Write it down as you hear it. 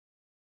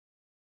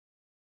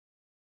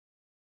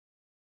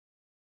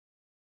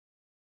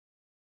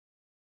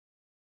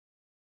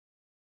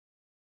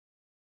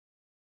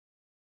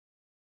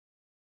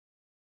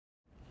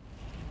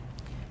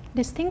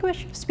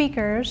Distinguished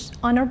speakers,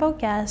 honorable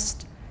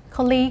guests,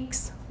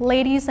 colleagues,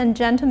 ladies and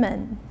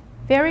gentlemen,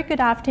 very good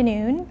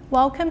afternoon.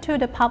 Welcome to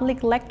the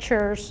public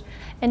lectures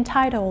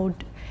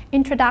entitled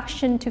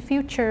Introduction to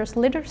Futures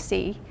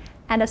Literacy,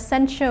 an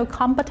Essential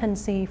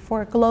Competency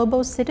for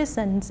Global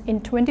Citizens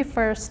in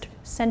 21st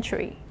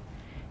Century.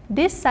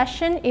 This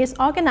session is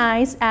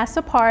organized as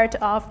a part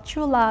of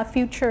Chula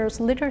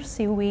Futures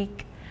Literacy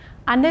Week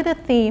under the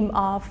theme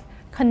of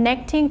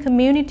Connecting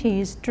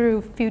Communities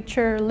Through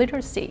Future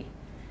Literacy,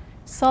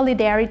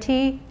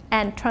 Solidarity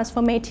and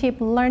Transformative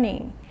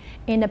Learning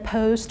in a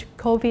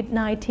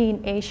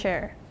post-COVID-19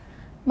 Asia.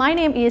 My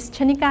name is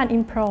Chanikan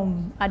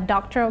Inprom, a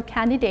doctoral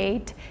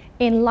candidate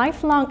in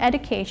lifelong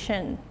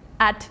education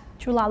at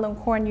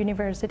Chulalongkorn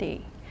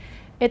University.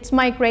 It's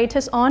my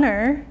greatest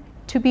honor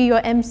to be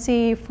your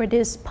MC for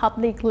this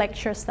public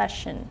lecture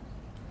session.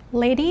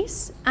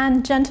 Ladies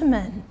and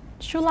gentlemen,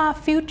 Chula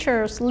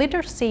Futures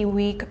Literacy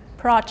Week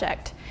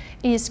project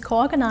is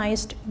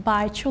co-organized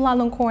by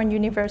Chulalongkorn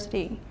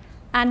University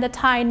and the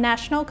Thai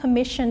National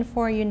Commission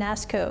for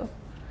UNESCO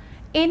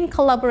in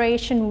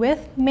collaboration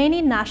with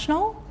many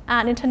national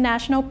and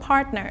international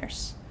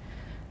partners.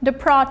 The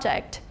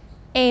project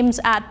aims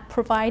at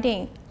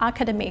providing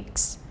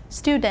academics,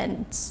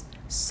 students,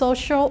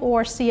 social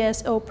or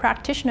CSO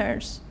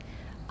practitioners,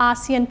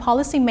 ASEAN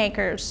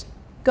policymakers,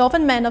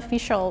 government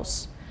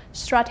officials,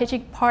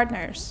 strategic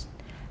partners,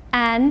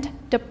 and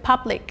the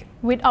public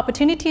with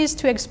opportunities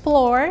to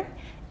explore,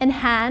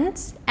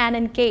 enhance, and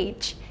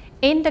engage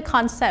in the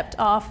concept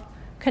of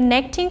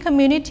connecting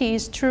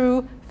communities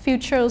through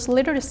futures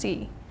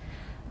literacy,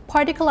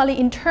 particularly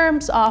in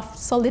terms of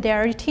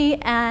solidarity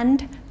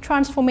and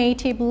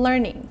transformative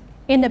learning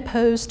in the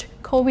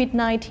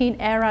post-COVID-19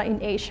 era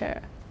in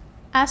Asia.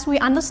 As we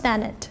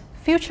understand it,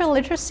 future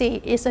literacy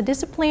is a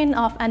discipline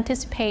of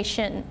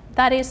anticipation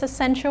that is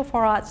essential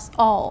for us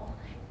all,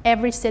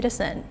 every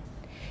citizen.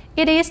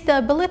 It is the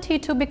ability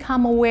to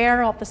become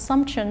aware of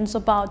assumptions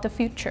about the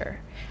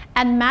future,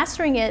 and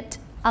mastering it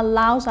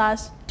allows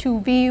us to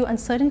view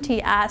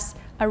uncertainty as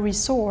a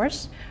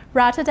resource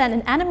rather than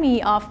an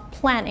enemy of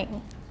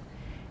planning.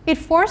 It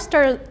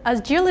fosters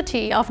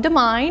agility of the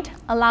mind,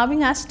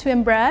 allowing us to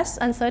embrace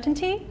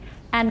uncertainty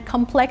and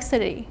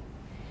complexity.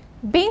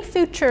 Being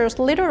futures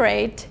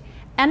literate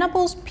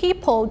enables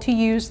people to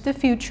use the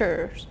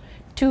futures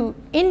to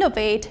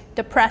innovate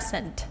the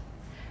present.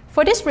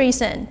 For this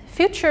reason,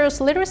 futures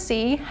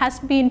literacy has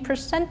been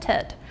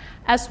presented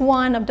as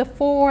one of the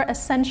 4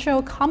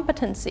 essential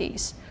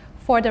competencies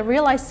for the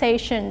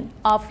realization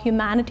of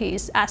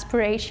humanity's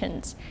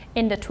aspirations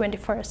in the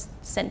 21st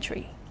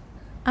century.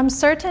 I'm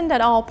certain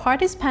that all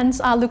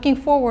participants are looking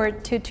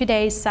forward to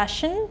today's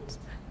session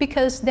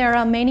because there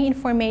are many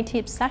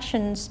informative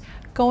sessions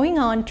going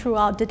on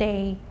throughout the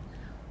day.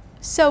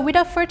 So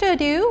without further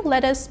ado,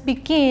 let us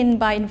begin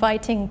by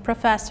inviting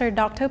Professor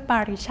Dr.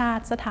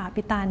 Parichart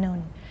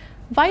Sthapitanonda,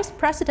 Vice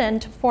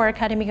President for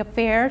Academic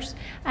Affairs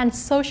and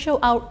Social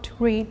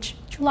Outreach,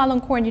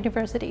 Chulalongkorn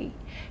University,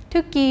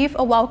 to give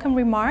a welcome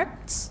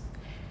remarks.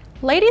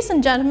 Ladies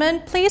and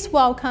gentlemen, please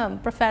welcome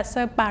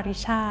Professor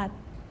Parichart.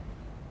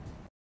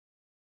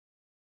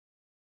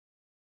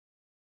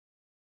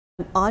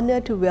 I'm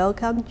honored to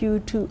welcome you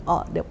to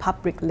all the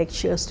public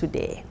lectures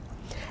today.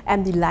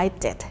 I'm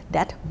delighted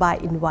that by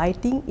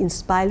inviting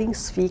inspiring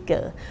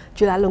speakers,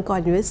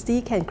 Chulalongkorn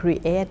University can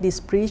create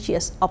this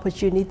precious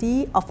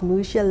opportunity of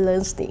mutual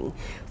learning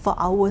for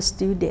our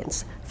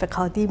students,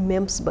 faculty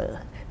members,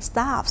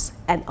 staffs,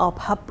 and all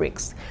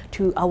publics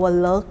to our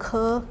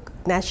local,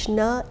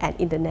 national, and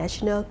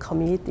international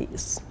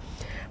communities.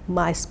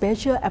 My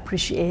special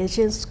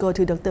appreciations go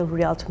to Dr.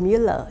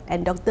 Riel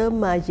and Dr.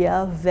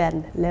 Maya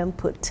van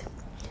Leemput.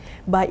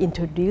 By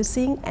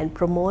introducing and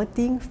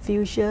promoting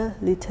future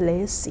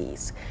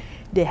literacies,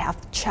 they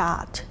have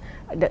charted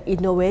the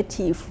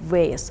innovative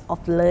ways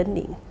of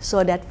learning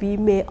so that we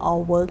may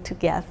all work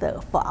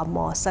together for a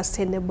more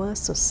sustainable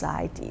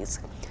societies.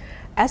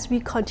 As we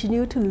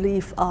continue to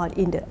live on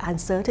in the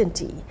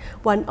uncertainty,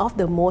 one of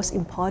the most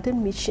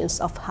important missions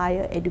of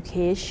higher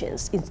education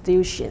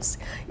institutions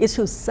is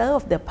to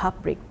serve the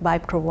public by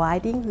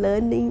providing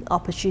learning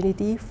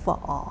opportunity for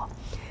all.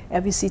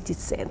 Every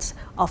citizen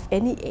of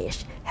any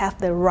age have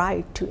the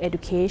right to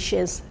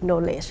education,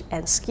 knowledge,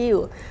 and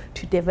skill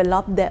to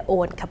develop their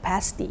own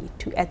capacity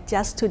to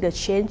adjust to the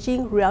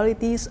changing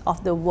realities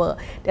of the world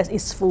that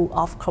is full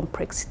of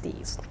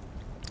complexities.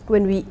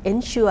 When we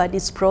ensure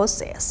this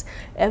process,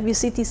 every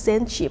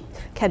citizenship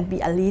can be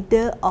a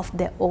leader of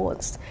their own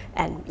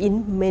and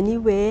in many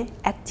ways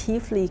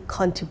actively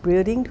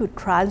contributing to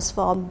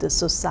transform the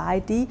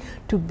society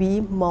to be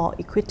more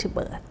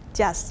equitable,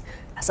 just,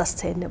 and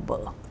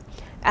sustainable.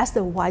 As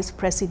the Vice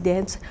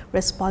President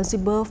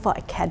responsible for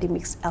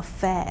academic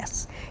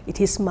affairs,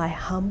 it is my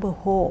humble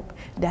hope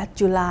that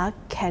Chula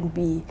can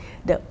be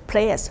the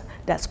place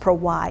that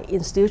provides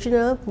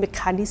institutional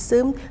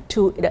mechanism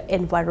to the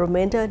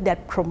environment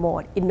that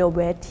promote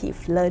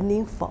innovative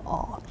learning for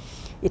all.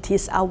 It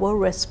is our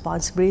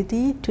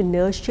responsibility to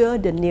nurture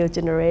the new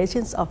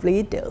generations of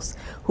leaders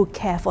who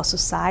care for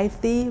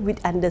society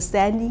with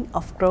understanding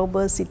of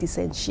global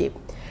citizenship.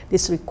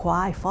 This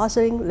requires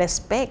fostering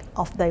respect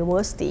of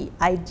diversity,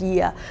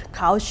 idea,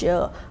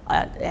 culture,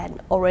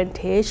 and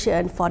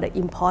orientation for the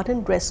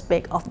important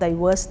respect of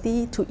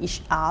diversity to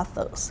each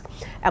other.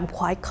 I'm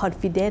quite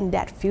confident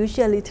that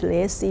future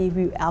literacy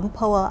will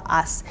empower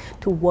us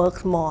to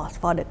work more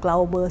for the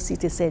global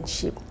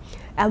citizenship.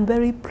 I'm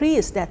very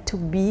pleased to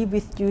be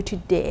with you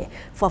today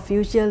for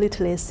Future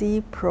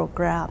Literacy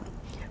program.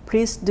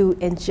 Please do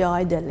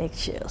enjoy the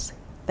lectures.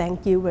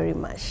 Thank you very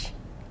much.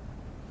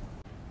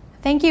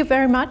 Thank you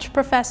very much,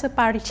 Professor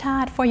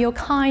Parichart, for your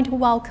kind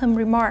welcome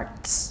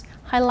remarks,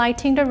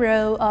 highlighting the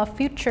role of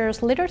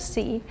futures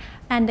literacy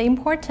and the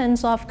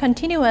importance of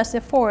continuous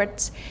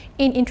efforts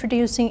in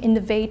introducing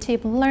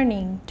innovative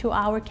learning to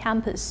our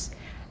campus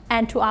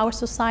and to our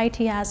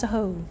society as a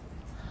whole.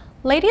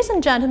 Ladies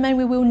and gentlemen,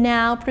 we will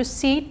now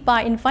proceed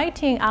by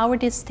inviting our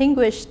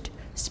distinguished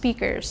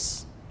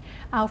speakers.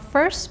 Our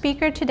first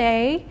speaker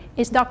today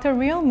is Dr.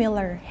 Riel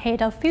Miller,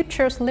 Head of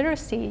Futures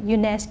Literacy,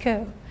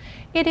 UNESCO.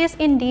 It is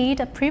indeed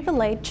a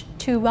privilege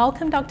to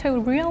welcome Dr.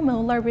 Riel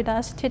Miller with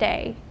us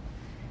today.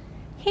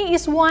 He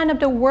is one of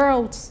the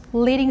world's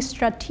leading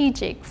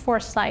strategic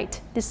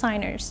foresight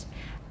designers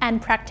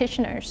and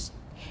practitioners.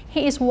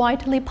 He is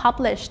widely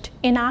published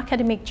in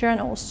academic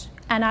journals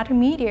and other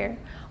media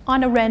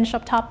on a range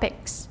of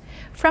topics,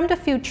 from the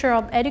future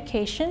of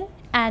education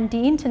and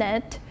the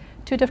internet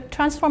to the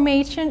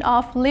transformation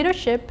of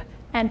leadership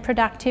and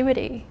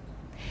productivity.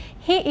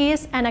 He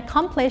is an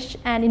accomplished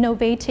and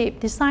innovative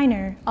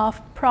designer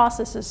of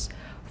processes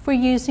for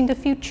using the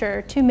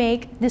future to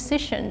make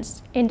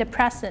decisions in the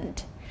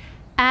present,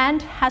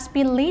 and has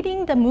been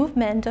leading the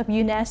movement of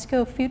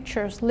UNESCO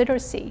Futures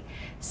Literacy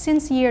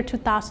since year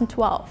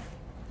 2012.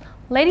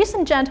 Ladies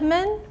and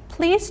gentlemen,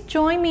 please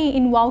join me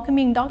in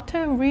welcoming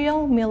Dr.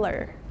 Riel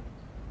Miller.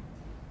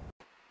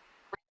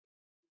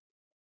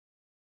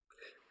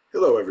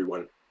 Hello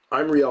everyone,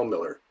 I'm Riel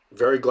Miller.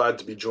 Very glad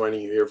to be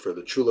joining you here for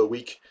the Chula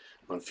Week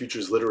on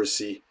Futures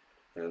Literacy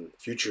and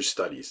Future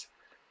Studies.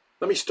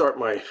 Let me start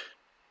my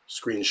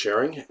screen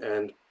sharing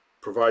and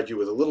provide you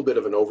with a little bit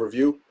of an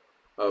overview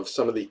of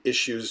some of the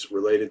issues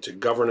related to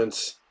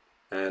governance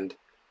and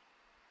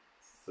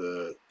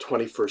the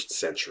 21st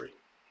century.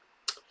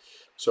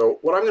 So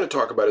what I'm going to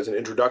talk about is an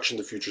introduction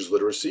to futures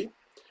literacy,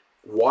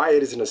 why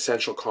it is an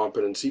essential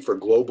competency for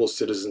global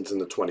citizens in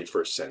the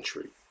 21st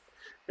century.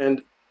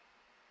 And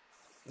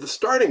the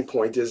starting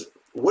point is,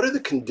 what are the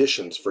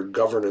conditions for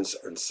governance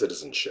and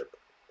citizenship?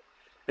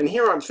 And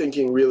here I'm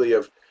thinking really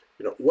of,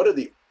 what are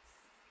the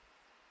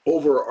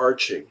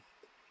overarching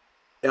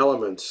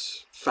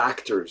elements,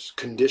 factors,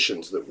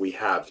 conditions that we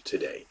have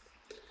today?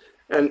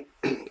 And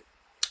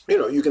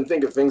you can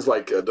think of things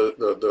like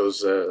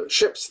those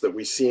ships that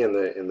we see on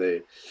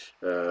the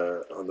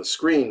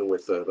screen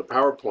with the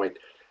PowerPoint,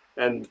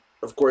 and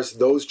of course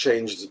those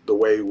changed the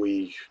way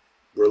we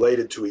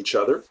related to each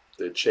other.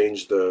 They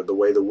changed the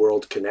way the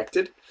world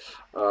connected,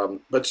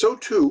 but so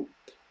too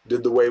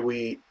did the way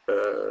we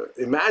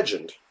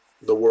imagined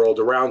the world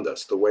around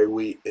us, the way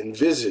we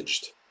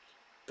envisaged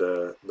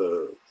the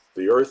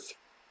Earth.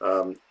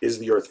 Is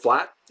the Earth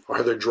flat?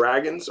 Are there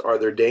dragons? Are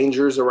there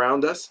dangers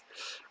around us?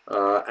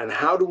 And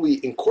how do we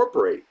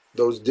incorporate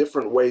those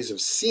different ways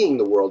of seeing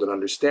the world and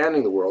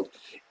understanding the world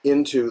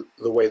into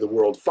the way the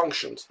world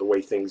functions, the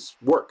way things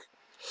work?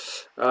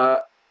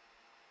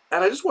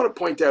 And I just want to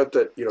point out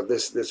that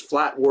this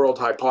flat world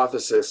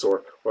hypothesis,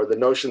 or the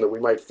notion that we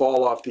might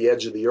fall off the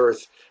edge of the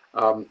Earth,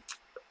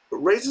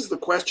 raises the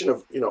question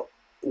of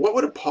what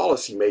would a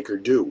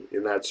policymaker do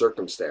in that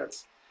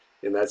circumstance,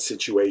 in that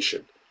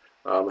situation?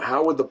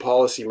 How would the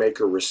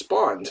policymaker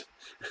respond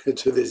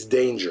to this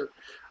danger?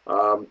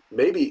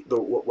 Maybe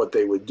what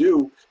they would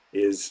do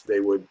is they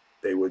would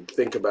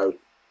think about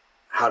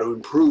how to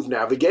improve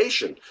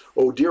navigation.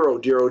 Oh dear, oh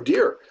dear, oh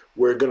dear.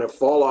 We're going to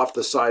fall off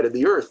the side of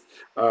the Earth.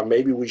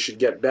 Maybe we should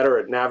get better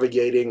at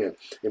navigating and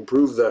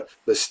improve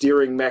the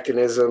steering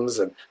mechanisms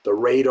and the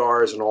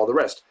radars and all the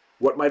rest.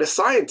 What might a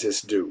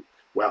scientist do?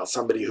 Well,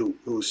 somebody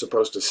who's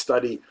supposed to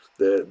study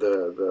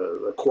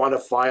the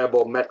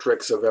quantifiable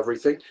metrics of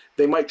everything,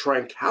 they might try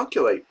and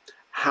calculate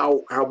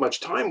how much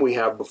time we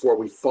have before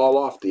we fall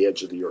off the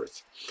edge of the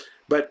Earth.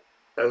 But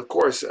of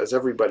course, as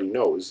everybody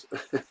knows,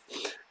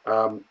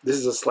 this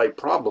is a slight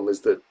problem,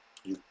 is that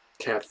you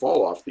can't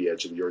fall off the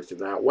edge of the Earth in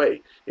that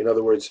way. In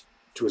other words,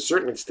 to a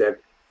certain extent,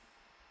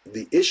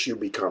 the issue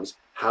becomes,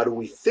 how do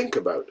we think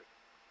about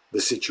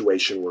the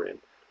situation we're in?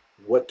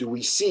 What do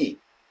we see?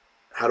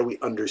 How do we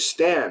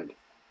understand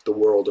the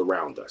world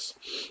around us?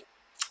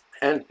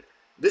 And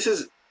this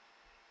is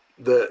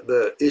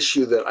the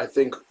issue that I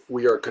think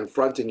we are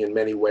confronting in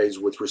many ways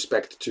with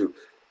respect to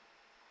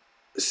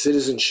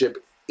citizenship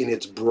in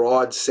its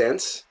broad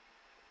sense,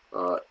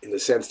 in the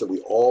sense that we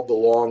all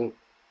belong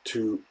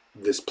to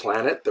this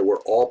planet, that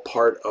we're all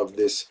part of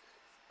this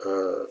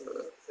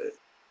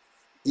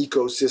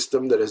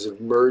ecosystem that has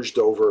emerged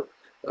over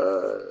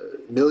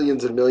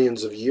millions and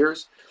millions of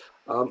years.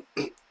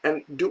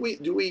 And do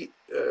we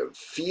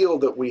feel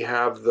that we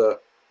have the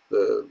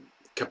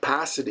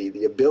capacity,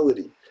 the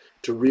ability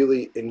to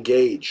really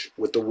engage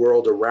with the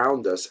world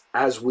around us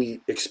as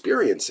we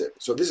experience it?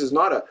 So this is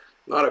not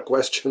a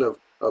question of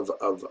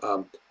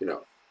you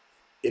know,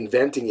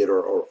 inventing it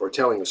or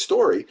telling a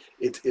story.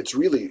 It's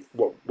really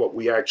what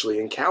we actually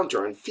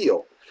encounter and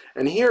feel.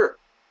 And here,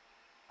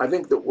 I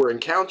think that we're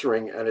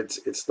encountering, and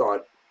it's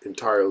not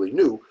entirely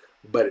new,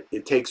 but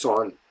it takes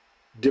on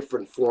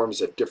different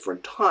forms at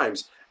different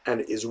times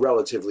and is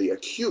relatively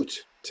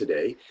acute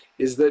today,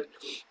 is that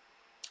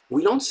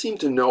we don't seem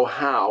to know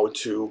how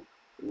to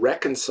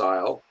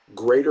reconcile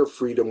greater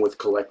freedom with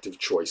collective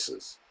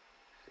choices.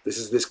 This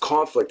is this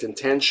conflict and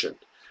tension.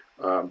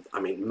 I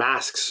mean,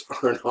 masks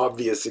are an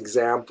obvious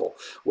example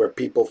where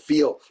people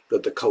feel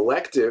that the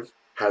collective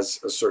has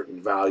a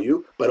certain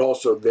value, but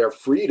also their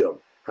freedom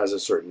has a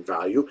certain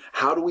value.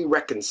 How do we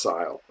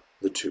reconcile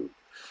the two?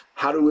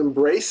 How to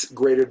embrace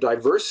greater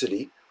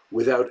diversity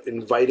without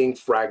inviting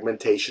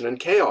fragmentation and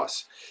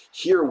chaos?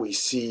 Here we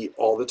see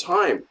all the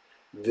time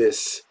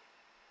this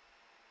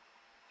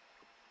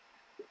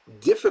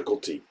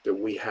difficulty that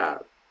we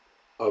have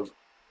of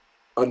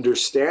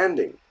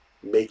understanding,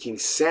 making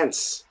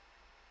sense,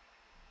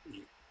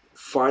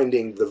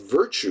 finding the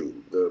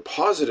virtue, the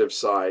positive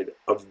side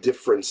of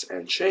difference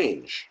and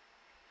change,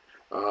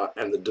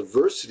 and the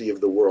diversity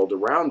of the world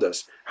around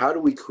us. How do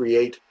we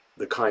create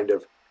the kind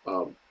of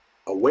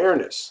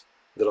awareness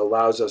that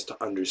allows us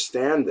to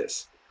understand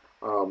this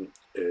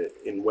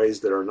in ways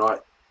that are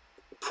not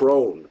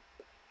prone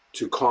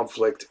to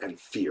conflict and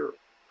fear?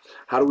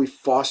 How do we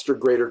foster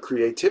greater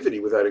creativity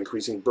without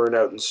increasing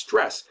burnout and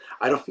stress?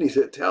 I don't need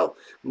to tell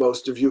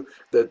most of you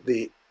that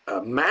the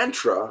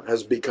mantra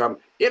has become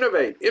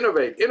innovate,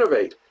 innovate,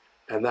 innovate.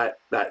 And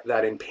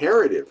that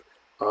imperative,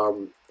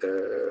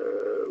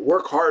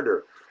 work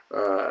harder,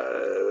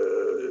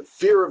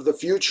 fear of the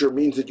future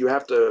means that you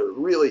have to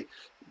really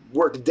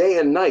work day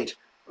and night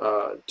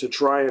to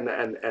try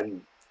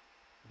and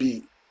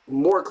be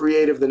more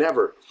creative than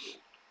ever.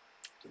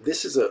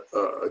 This is a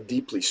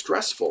deeply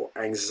stressful,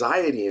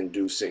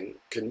 anxiety-inducing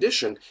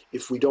condition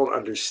if we don't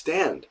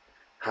understand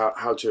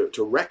how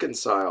to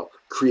reconcile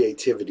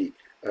creativity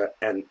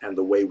and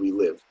the way we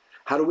live.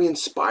 How do we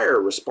inspire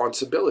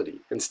responsibility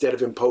instead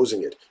of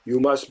imposing it?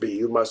 You must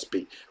be,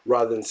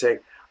 rather than saying,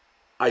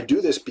 I do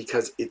this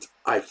because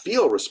I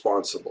feel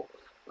responsible.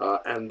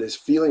 And this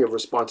feeling of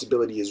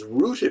responsibility is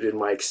rooted in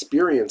my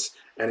experience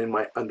and in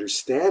my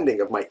understanding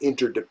of my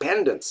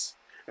interdependence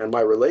and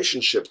my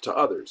relationships to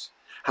others.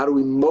 How do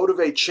we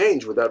motivate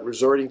change without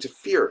resorting to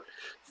fear?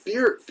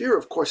 Fear,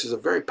 of course, is a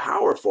very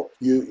powerful.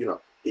 You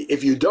know,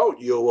 if you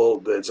don't,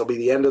 it'll be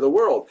the end of the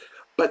world.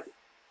 But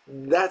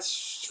that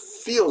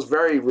feels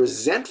very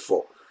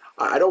resentful.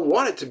 I don't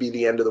want it to be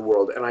the end of the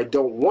world, and I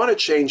don't want to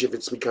change if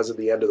it's because of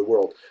the end of the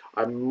world.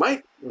 I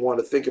might want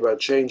to think about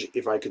change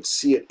if I could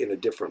see it in a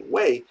different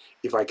way,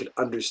 if I could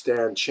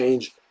understand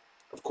change,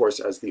 of course,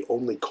 as the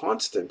only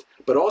constant,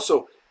 but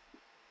also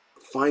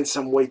find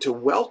some way to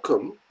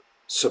welcome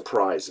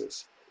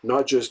surprises,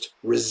 not just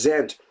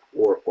resent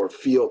or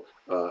feel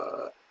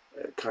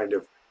kind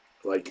of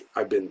like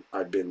I've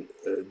been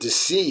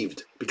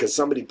deceived because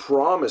somebody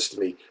promised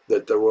me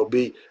that there will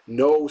be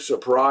no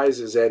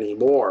surprises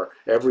anymore.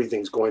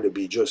 Everything's going to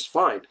be just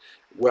fine.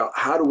 Well,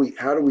 how do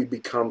we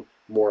become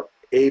more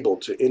able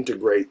to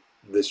integrate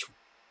this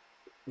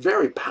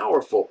very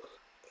powerful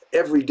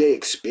everyday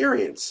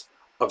experience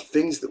of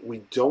things that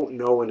we don't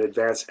know in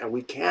advance and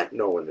we can't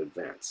know in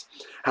advance?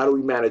 How do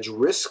we manage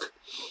risk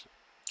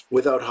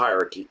without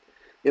hierarchy?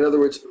 In other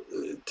words,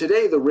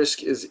 today the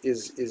risk is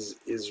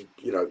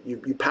you know,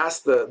 you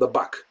pass the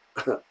buck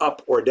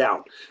up or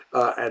down,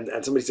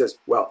 and somebody says,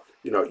 well,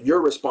 you know,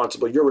 you're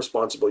responsible,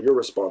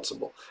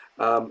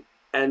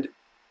 and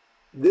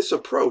this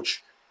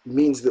approach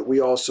means that we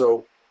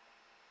also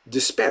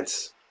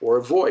dispense or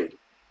avoid,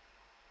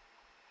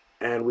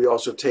 and we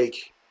also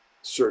take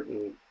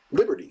certain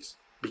liberties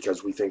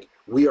because we think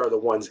we are the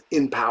ones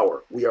in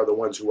power, we are the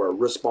ones who are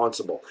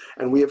responsible.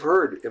 And we have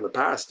heard in the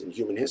past in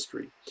human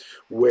history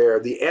where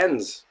the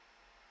ends,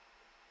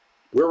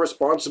 we're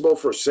responsible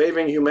for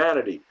saving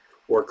humanity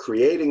or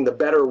creating the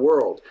better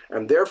world,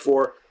 and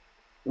therefore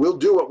we'll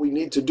do what we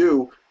need to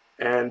do,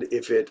 and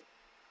if it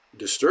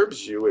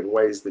disturbs you in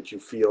ways that you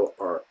feel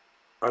are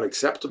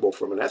unacceptable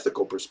from an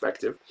ethical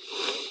perspective,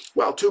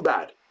 well, too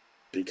bad,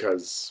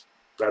 because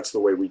that's the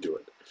way we do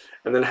it.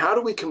 And then how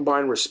do we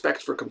combine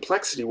respect for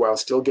complexity while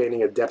still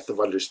gaining a depth of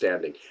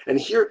understanding? And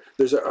here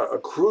there's a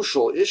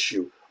crucial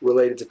issue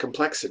related to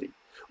complexity,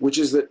 which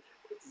is that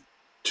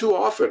too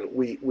often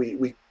we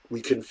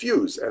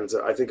confuse, and it's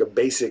I think a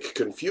basic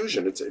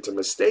confusion, it's a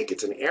mistake,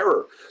 it's an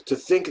error to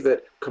think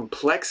that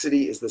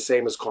complexity is the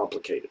same as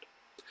complicated.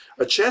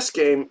 A chess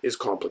game is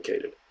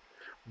complicated,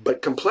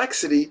 but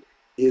complexity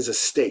is a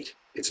state.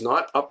 It's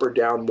not up or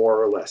down,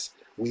 more or less.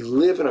 We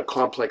live in a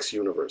complex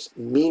universe,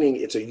 meaning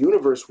it's a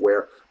universe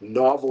where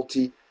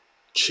novelty,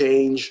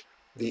 change,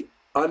 the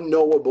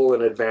unknowable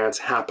in advance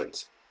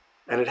happens.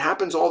 And it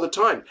happens all the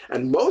time.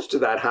 And most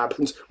of that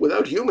happens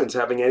without humans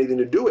having anything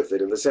to do with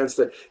it, in the sense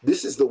that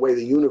this is the way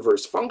the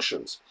universe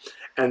functions.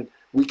 And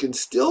we can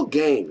still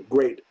gain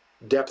great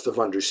depth of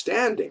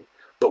understanding,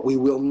 but we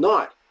will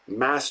not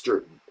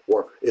master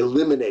or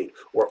eliminate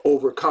or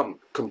overcome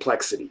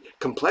complexity.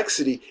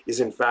 Complexity is,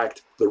 in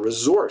fact, the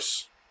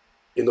resource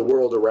in the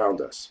world around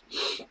us,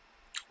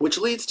 which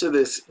leads to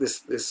this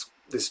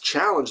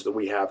challenge that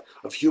we have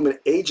of human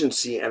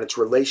agency and its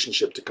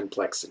relationship to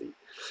complexity.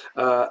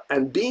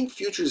 And being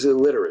futures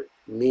illiterate,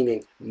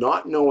 meaning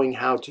not knowing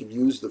how to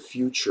use the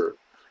future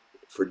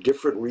for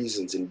different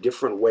reasons, in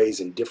different ways,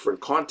 in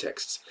different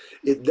contexts,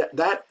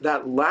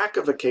 that lack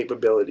of a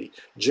capability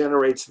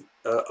generates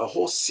a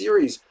whole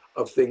series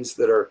of things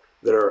that are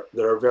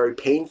very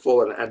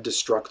painful and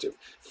destructive.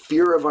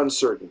 Fear of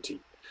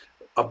uncertainty,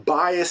 a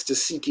bias to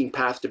seeking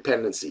path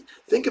dependency.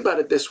 Think about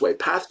it this way: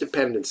 path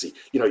dependency.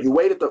 You know, you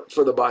wait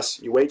for the bus,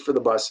 you wait for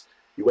the bus,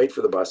 you wait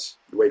for the bus,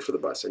 you wait for the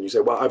bus, and you say,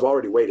 well, I've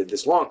already waited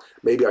this long,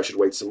 maybe I should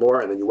wait some more,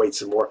 and then you wait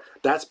some more.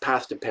 That's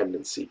path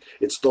dependency.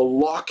 It's the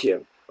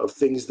lock-in of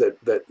things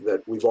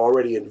that we've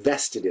already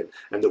invested in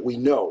and that we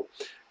know.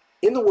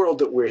 In the world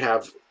that we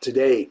have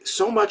today,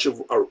 so much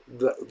of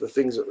the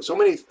things, so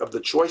many of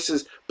the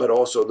choices, but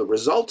also the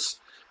results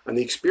and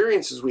the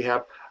experiences we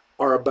have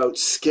are about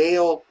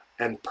scale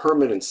and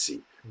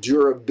permanency,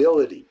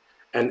 durability,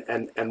 and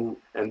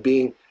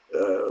being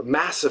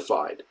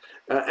massified.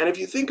 And if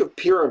you think of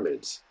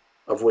pyramids,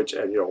 of which,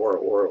 and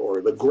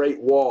or the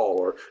Great Wall,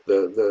 or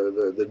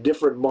the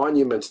different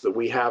monuments that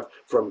we have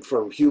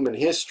from human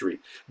history,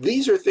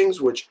 these are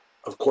things which,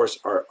 of course,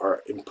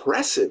 are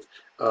impressive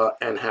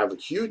and have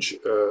huge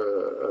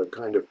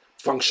kind of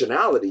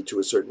functionality to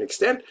a certain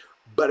extent,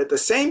 but at the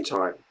same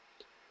time,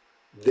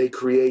 they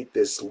create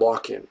this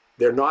lock-in.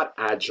 They're not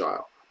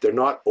agile. They're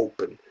not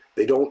open.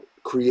 They don't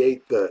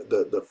create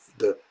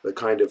the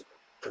kind of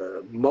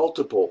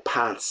multiple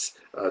paths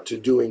to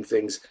doing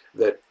things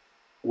that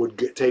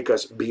would take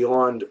us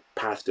beyond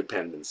path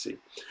dependency.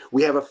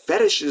 We have a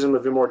fetishism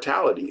of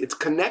immortality. It's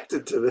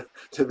connected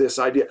to this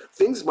idea.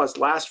 Things must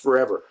last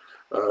forever.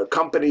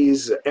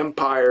 Companies,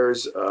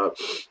 empires,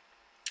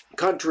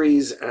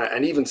 countries,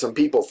 and even some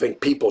people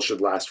think people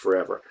should last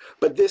forever.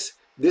 But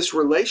this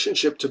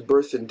relationship to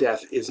birth and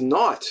death is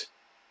not,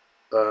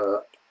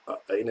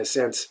 in a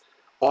sense,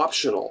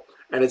 optional,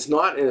 and it's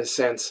not, in a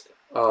sense,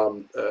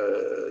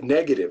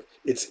 negative.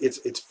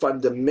 It's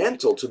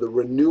fundamental to the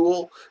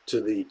renewal, to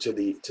the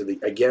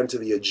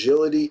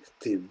agility,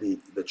 to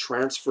the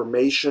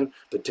transformation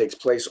that takes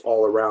place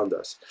all around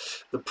us.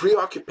 The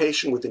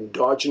preoccupation with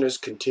endogenous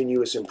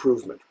continuous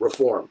improvement,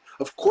 reform.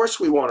 Of course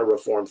we want to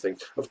reform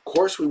things. Of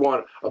course we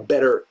want a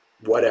better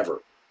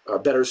whatever, a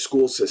better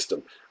school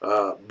system,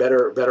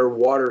 better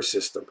water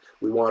system.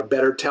 We want a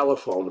better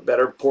telephone, a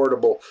better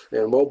portable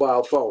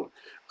mobile phone.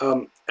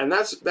 And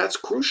that's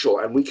crucial,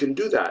 and we can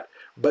do that.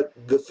 But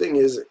the thing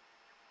is,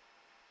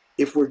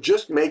 if we're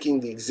just making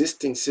the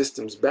existing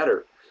systems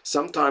better,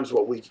 sometimes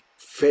what we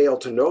fail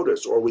to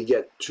notice, or we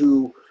get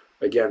too,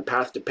 again,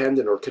 path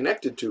dependent or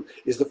connected to,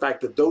 is the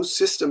fact that those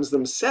systems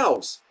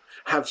themselves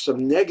have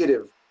some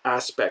negative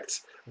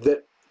aspects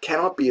that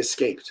cannot be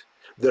escaped,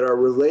 that are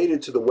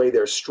related to the way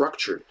they're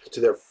structured,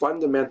 to their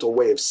fundamental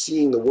way of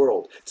seeing the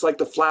world. It's like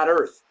the flat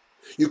earth.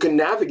 You can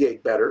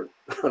navigate better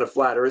on a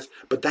flat earth,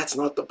 but that's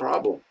not the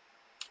problem.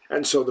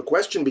 And so the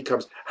question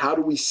becomes, how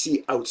do we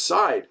see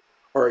outside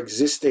our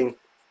existing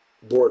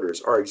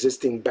borders, our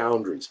existing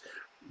boundaries?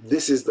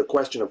 This is the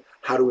question of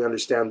how do we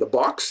understand the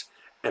box,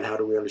 and how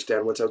do we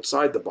understand what's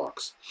outside the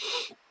box?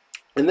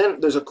 And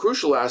then there's a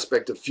crucial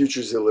aspect of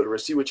futures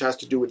illiteracy, which has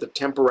to do with the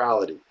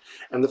temporality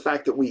and the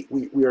fact that we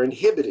are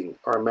inhibiting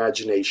our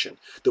imagination,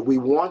 that we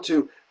want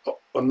to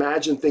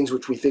imagine things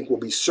which we think will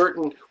be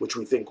certain, which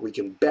we think we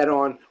can bet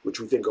on, which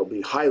we think will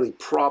be highly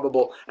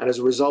probable, and as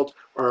a result,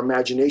 our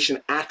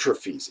imagination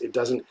atrophies. It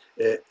doesn't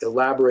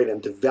elaborate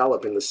and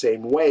develop in the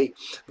same way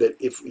that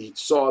if we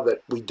saw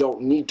that we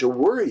don't need to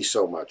worry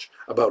so much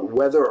about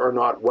whether or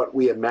not what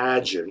we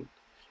imagine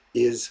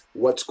is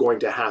what's going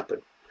to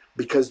happen.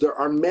 Because there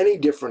are many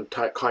different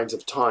kinds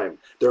of time,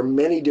 there are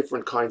many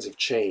different kinds of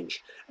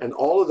change, and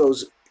all of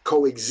those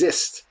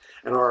coexist,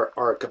 and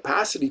our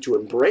capacity to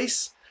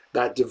embrace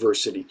that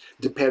diversity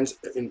depends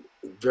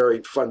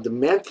very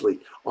fundamentally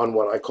on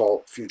what I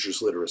call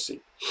futures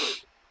literacy.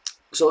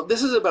 So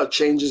this is about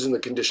changes in the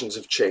conditions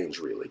of change,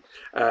 really.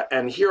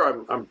 And here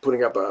I'm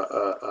putting up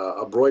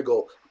a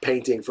Bruegel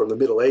painting from the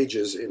Middle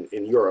Ages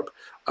in Europe,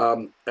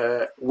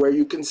 where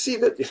you can see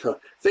that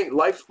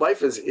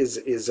life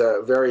is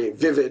very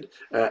vivid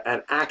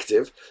and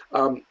active.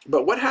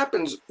 But what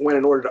happens when,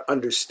 in order to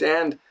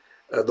understand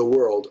the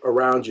world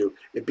around you,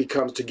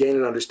 to gain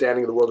an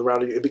understanding of the world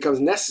around you, it becomes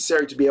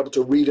necessary to be able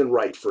to read and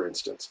write, for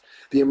instance.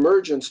 The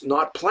emergence,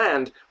 not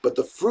planned, but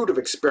the fruit of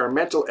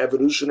experimental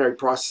evolutionary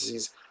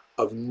processes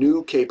of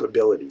new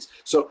capabilities.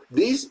 So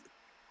these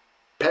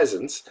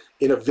peasants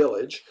in a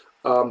village,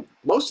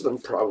 most of them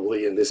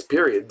probably in this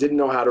period, didn't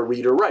know how to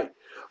read or write.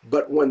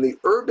 But when the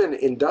urban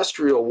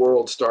industrial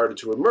world started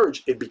to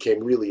emerge, it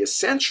became really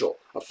essential,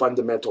 a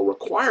fundamental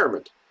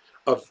requirement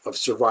of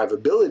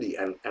survivability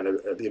and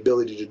the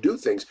ability to do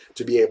things,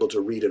 to be able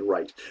to read and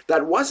write.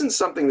 That wasn't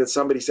something that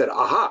somebody said,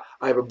 aha,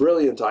 I have a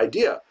brilliant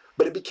idea,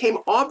 but it became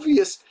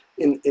obvious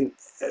in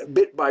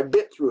bit by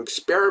bit through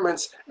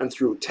experiments and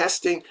through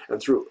testing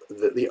and through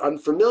the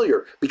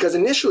unfamiliar. Because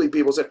initially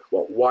people said,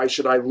 well, why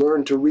should I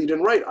learn to read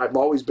and write? I've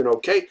always been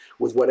okay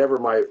with whatever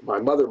my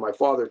mother, my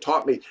father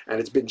taught me, and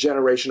it's been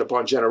generation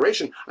upon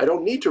generation. I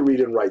don't need to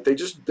read and write. They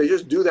just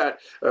do that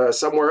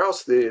somewhere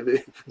else.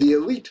 The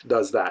elite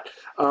does that.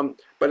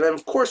 But then,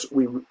 of course,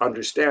 we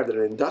understand that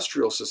in an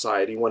industrial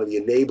society, one of the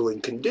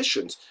enabling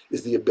conditions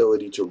is the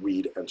ability to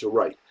read and to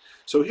write.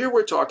 So here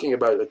we're talking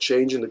about a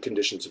change in the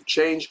conditions of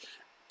change.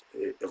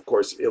 Of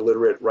course,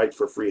 illiterate write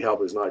for free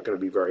help is not going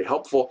to be very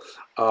helpful.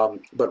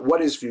 But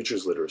what is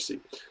futures literacy?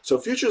 So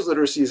futures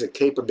literacy is a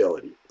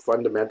capability.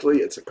 Fundamentally,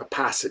 it's a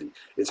capacity.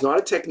 It's not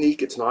a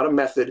technique. It's not a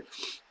method.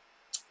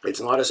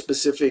 It's not a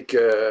specific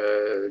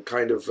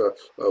kind of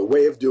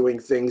way of doing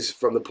things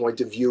from the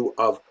point of view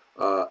of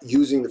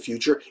using the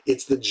future.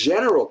 It's the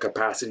general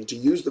capacity to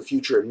use the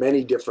future in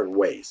many different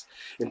ways.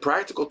 In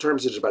practical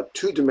terms, there's about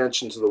two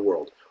dimensions of the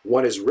world.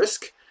 One is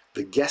risk,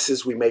 the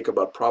guesses we make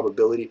about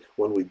probability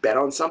when we bet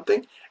on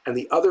something, and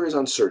the other is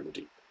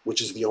uncertainty,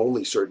 which is the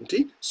only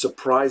certainty,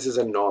 surprises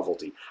and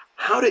novelty.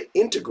 How to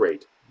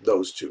integrate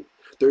those two?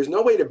 There's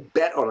no way to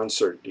bet on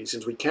uncertainty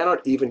since we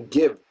cannot even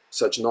give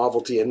such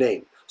novelty a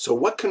name. So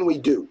what can we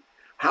do?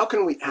 How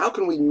can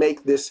we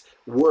make this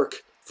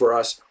work for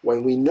us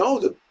when we know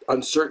that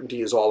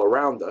uncertainty is all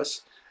around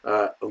us?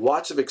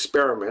 Lots of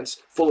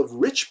experiments full of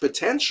rich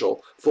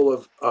potential, full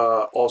of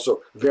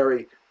also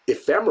very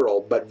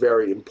ephemeral but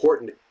very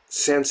important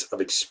sense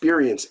of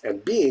experience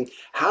and being.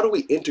 How do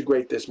we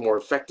integrate this more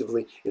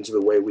effectively into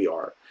the way we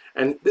are?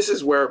 And this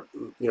is where,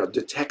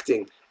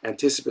 detecting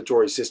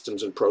anticipatory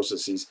systems and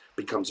processes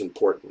becomes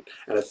important.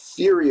 And a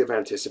theory of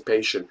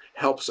anticipation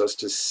helps us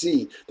to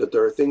see that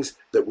there are things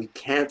that we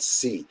can't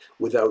see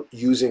without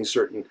using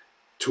certain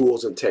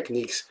tools and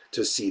techniques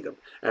to see them.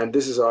 And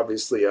this is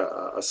obviously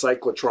a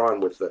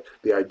cyclotron with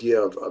the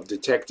idea of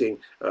detecting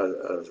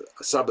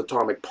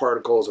subatomic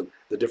particles and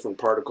the different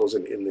particles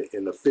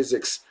in the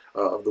physics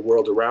of the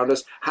world around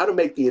us. How to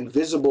make the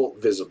invisible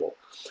visible.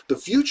 The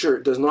future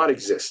does not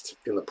exist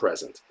in the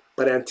present,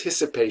 but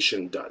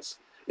anticipation does.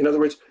 In other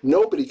words,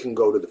 nobody can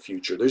go to the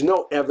future. There's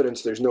no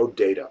evidence, there's no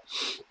data.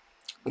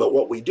 But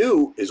what we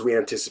do is we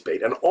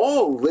anticipate, and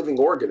all living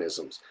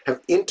organisms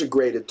have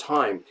integrated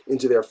time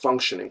into their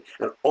functioning,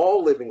 and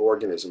all living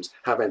organisms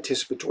have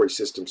anticipatory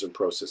systems and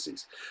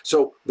processes.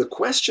 So the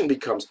question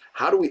becomes,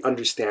 how do we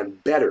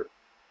understand better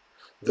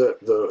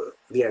the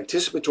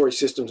anticipatory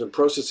systems and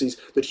processes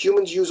that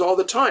humans use all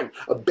the time?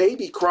 A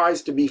baby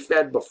cries to be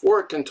fed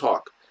before it can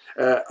talk.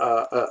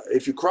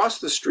 If you cross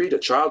the street, a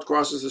child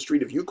crosses the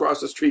street, if you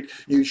cross the street,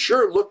 you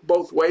sure look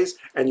both ways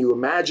and you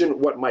imagine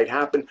what might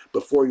happen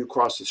before you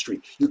cross the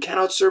street. You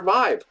cannot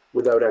survive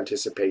without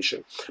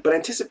anticipation. But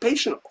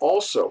anticipation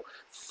also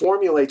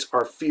formulates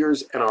our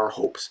fears and our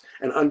hopes.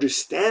 And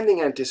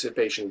understanding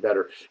anticipation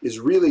better is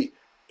really,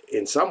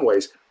 in some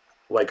ways,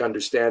 like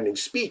understanding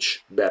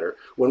speech better.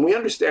 When we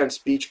understand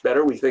speech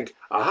better, we think,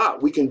 aha,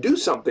 we can do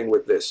something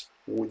with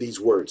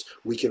these words.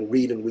 We can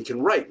read and we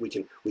can write. We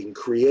can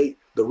create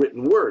the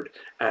written word,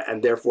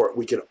 and therefore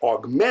we can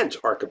augment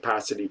our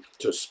capacity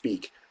to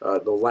speak,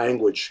 the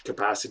language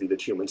capacity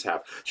that humans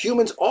have.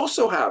 Humans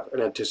also have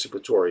an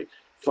anticipatory,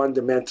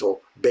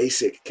 fundamental,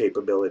 basic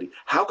capability.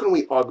 How can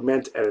we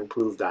augment and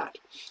improve that?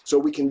 So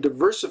we can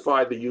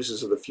diversify the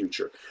uses of the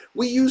future.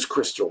 We use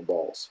crystal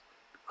balls,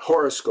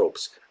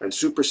 horoscopes, and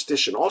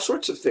superstition, all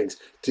sorts of things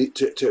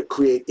to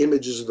create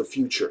images of the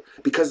future,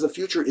 because the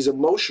future is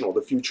emotional,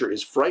 the future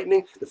is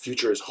frightening, the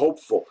future is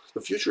hopeful,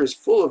 the future is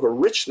full of a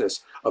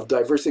richness of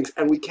diverse things,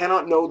 and we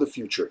cannot know the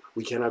future,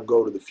 we cannot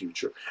go to the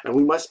future, and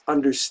we must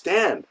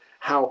understand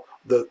how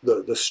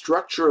the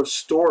structure of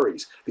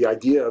stories, the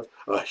idea of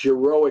a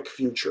heroic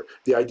future,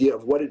 the idea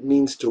of what it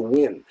means to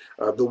win,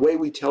 the way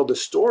we tell the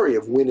story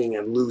of winning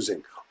and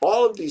losing,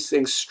 all of these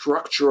things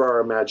structure our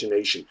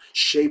imagination,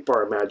 shape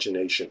our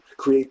imagination,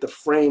 create the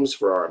frames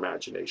for our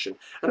imagination.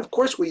 And of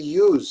course we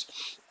use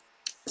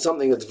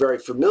something that's very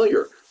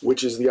familiar,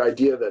 which is the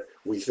idea that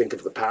we think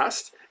of the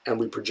past and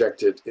we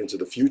project it into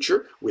the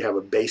future. We have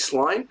a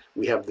baseline.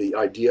 We have the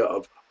idea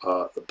of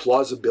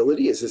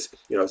plausibility. Is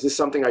this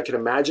something I can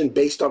imagine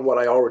based on what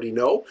I already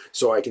know?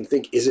 So I can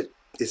think, is it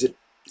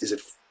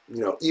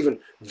even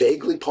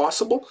vaguely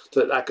possible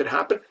that could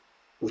happen?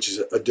 Which is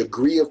a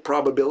degree of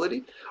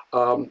probability.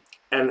 And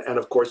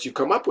of course, you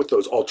come up with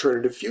those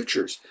alternative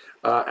futures,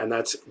 and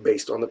that's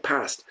based on the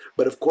past.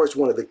 But of course,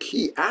 one of the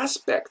key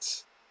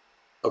aspects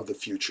of the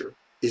future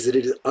is that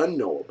it is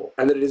unknowable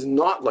and that it is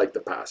not like the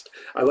past.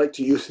 I like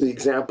to use the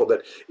example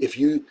that if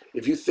you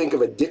think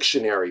of a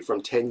dictionary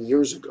from 10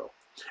 years ago,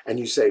 and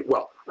you say,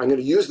 well, I'm going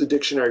to use the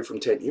dictionary from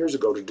 10 years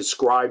ago to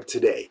describe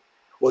today.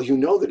 Well, you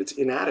know that it's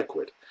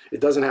inadequate. It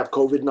doesn't have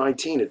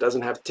COVID-19. It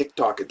doesn't have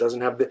TikTok. It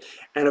doesn't have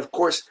and of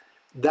course,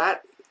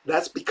 that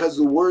That's because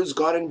the words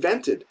got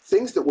invented,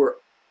 things that were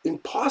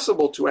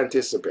impossible to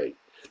anticipate.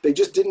 They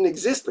just didn't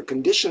exist. The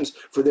conditions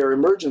for their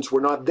emergence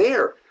were not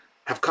there,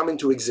 have come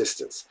into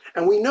existence.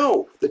 And we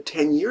know that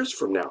 10 years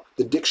from now,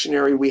 the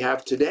dictionary we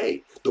have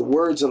today, the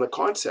words and the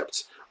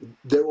concepts,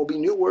 there will be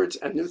new words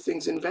and new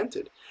things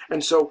invented.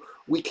 And so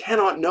we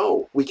cannot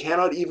know, we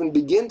cannot even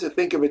begin to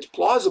think of it's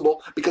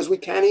plausible because we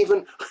can't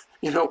even,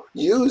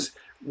 use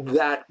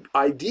that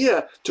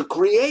idea to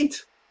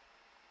create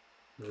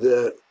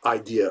the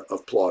idea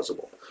of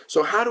plausible.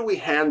 So how do we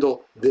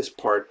handle this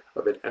part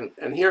of it?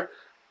 And here,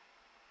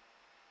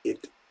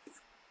 it,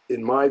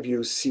 in my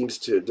view, seems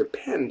to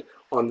depend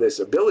on this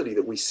ability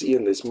that we see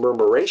in this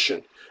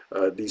murmuration,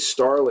 these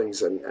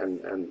starlings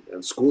and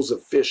schools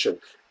of fish, and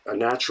a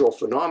natural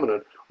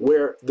phenomenon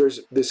where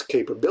there's this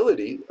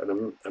capability,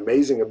 an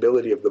amazing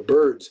ability of the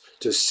birds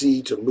to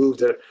see, to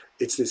move,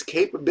 it's this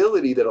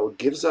capability that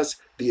gives us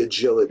the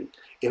agility.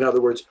 In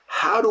other words,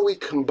 how do we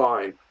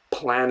combine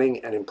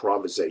planning and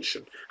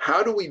improvisation?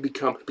 How do we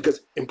become,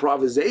 because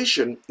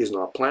improvisation is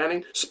not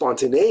planning,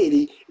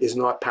 spontaneity is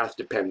not path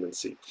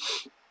dependency.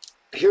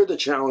 Here the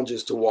challenge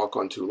is to walk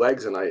on two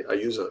legs, and I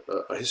use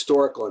a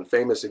historical and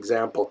famous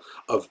example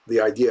of the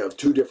idea of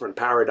two different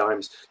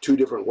paradigms, two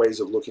different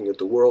ways of looking at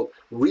the world,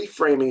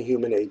 reframing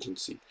human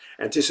agency.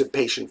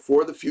 Anticipation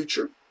for the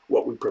future,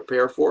 what we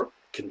prepare for,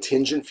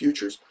 contingent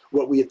futures,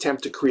 what we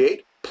attempt to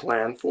create,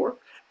 plan for,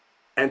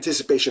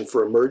 anticipation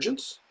for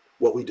emergence,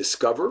 what we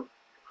discover,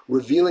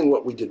 revealing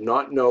what we did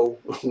not know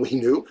we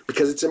knew,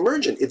 because it's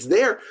emergent, it's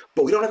there,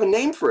 but we don't have a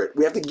name for it.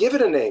 We have to give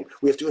it a name.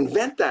 We have to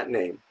invent that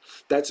name.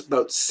 That's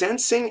about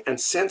sensing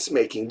and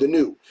sense-making, the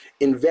new,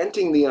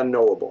 inventing the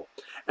unknowable.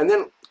 And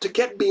then to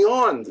get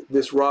beyond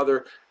this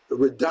rather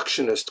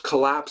reductionist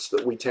collapse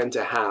that we tend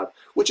to have,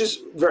 which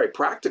is very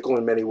practical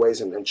in many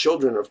ways, and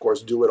children, of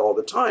course, do it all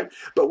the time,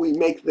 but we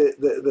make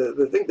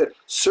the thing that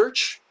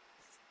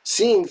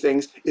seeing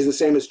things is the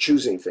same as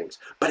choosing things,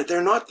 but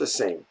they're not the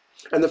same.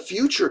 And the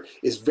future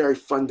is very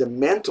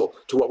fundamental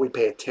to what we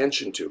pay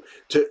attention to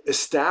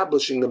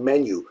establishing the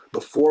menu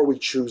before we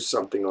choose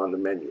something on the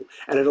menu.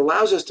 And it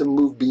allows us to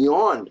move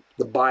beyond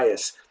the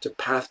bias to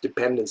path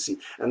dependency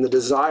and the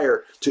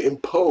desire to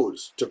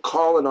impose, to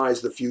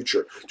colonize the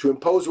future, to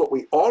impose what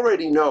we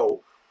already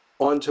know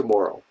on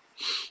tomorrow.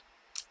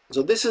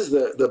 So this is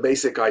the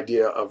basic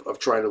idea of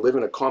trying to live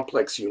in a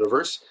complex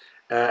universe.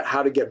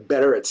 How to get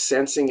better at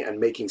sensing and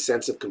making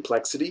sense of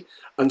complexity.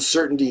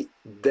 Uncertainty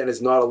then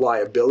is not a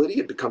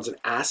liability, it becomes an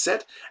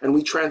asset, and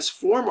we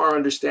transform our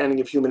understanding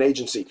of human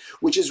agency,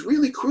 which is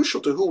really crucial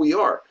to who we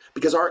are,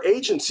 because our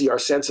agency, our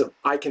sense of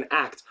I can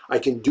act, I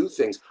can do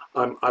things,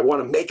 I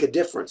want to make a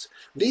difference.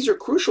 These are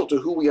crucial to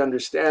who we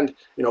understand,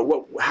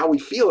 how we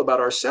feel about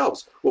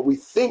ourselves, what we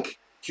think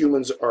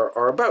humans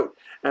are about.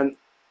 And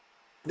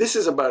this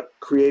is about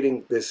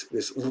creating this,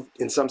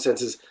 in some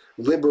senses,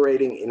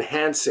 liberating,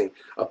 enhancing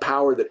a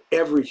power that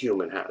every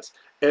human has.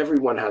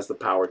 Everyone has the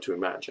power to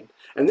imagine.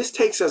 And this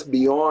takes us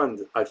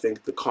beyond, I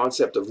think, the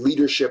concept of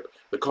leadership,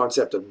 the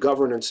concept of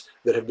governance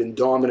that have been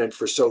dominant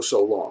for so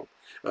long.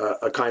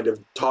 A kind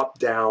of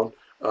top-down,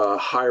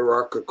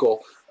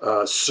 hierarchical,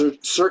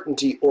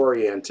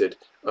 certainty-oriented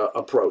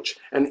approach.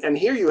 And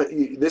here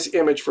this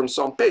image from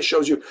Sampé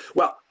shows you,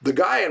 well, the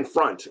guy in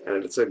front,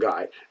 and it's a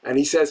guy, and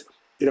he says,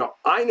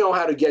 I know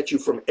how to get you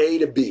from A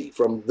to B,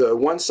 from the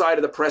one side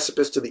of the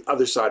precipice to the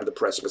other side of the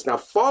precipice. Now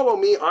follow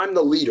me, I'm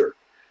the leader.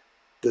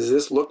 Does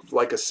this look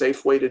like a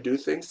safe way to do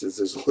things? Does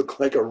this look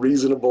like a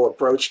reasonable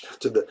approach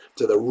to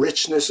the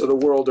richness of the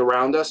world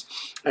around us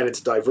and its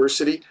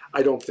diversity?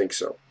 I don't think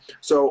so.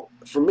 So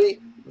for me,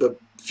 the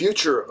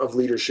future of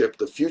leadership,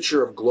 the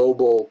future of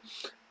global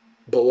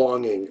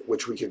belonging,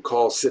 which we could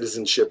call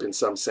citizenship in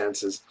some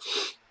senses,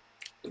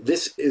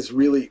 this is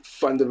really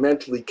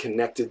fundamentally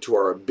connected to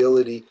our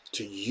ability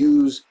to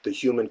use the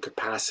human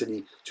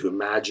capacity to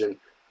imagine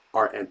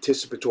our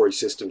anticipatory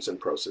systems and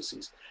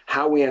processes.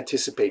 How we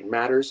anticipate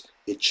matters,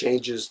 it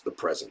changes the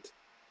present.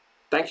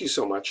 Thank you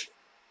so much,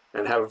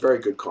 and have a very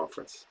good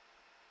conference.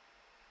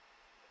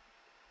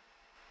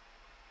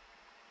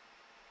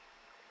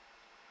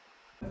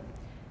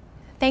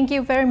 Thank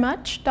you very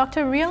much,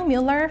 Dr. Riel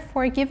Miller,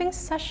 for giving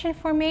such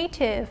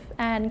informative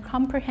and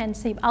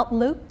comprehensive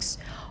outlooks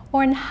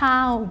on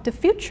how the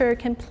future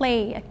can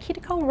play a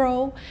critical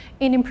role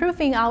in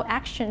improving our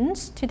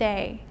actions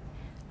today.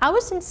 Our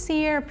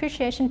sincere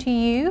appreciation to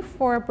you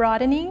for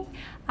broadening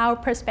our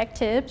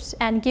perspectives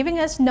and giving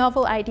us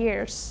novel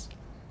ideas.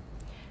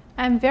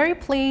 I'm very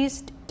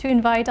pleased to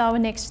invite our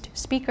next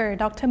speaker,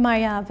 Dr.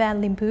 Maya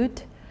van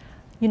Leemput,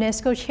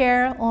 UNESCO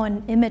Chair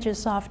on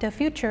Images of the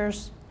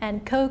Futures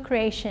and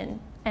Co-Creation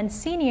and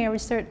Senior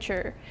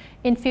Researcher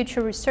in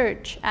Future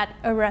Research at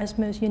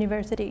Erasmus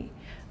University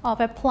of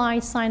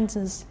Applied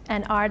Sciences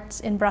and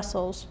Arts in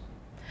Brussels.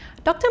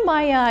 Dr.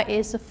 Maya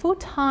is a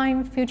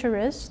full-time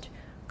futurist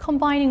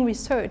combining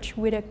research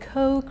with a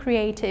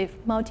co-creative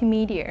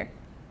multimedia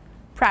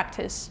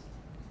practice.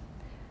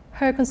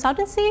 Her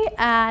consultancy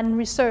and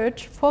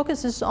research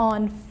focuses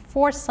on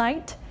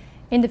foresight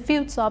in the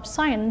fields of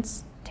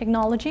science,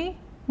 technology,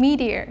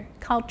 media,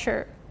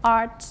 culture,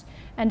 arts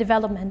and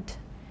development.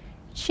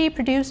 She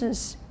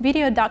produces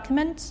video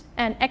documents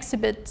and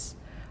exhibits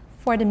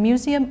for the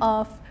Museum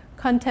of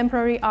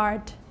Contemporary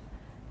Art,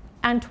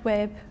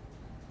 Antwerp.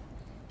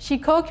 She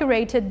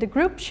co-curated the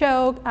group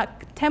show at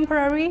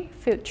Contemporary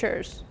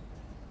Futures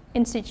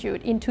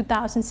Institute in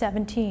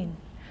 2017.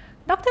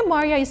 Dr.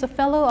 Maria is a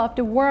fellow of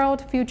the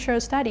World Future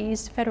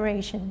Studies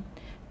Federation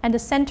and the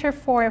Center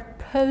for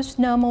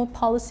Post-Normal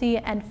Policy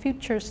and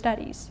Future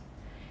Studies.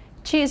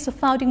 She is a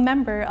founding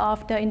member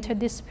of the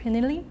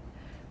Interdisciplinary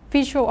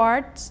Visual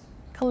Arts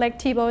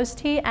Collective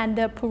OST and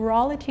the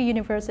Plurality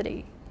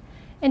University.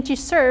 And she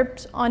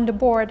serves on the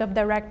board of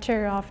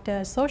director of the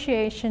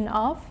Association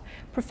of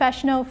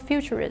Professional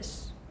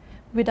Futurists.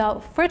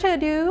 Without further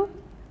ado,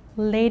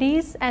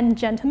 ladies and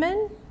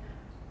gentlemen,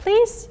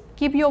 please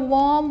give your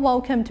warm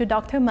welcome to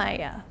Dr.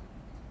 Maya.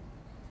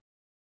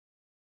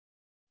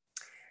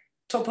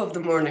 Top of the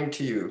morning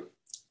to you.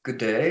 Good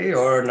day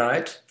or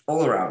night,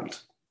 all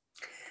around.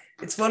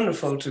 It's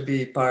wonderful to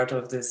be part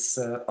of this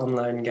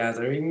online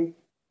gathering,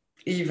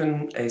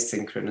 even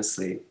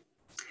asynchronously.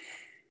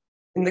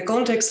 In the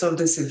context of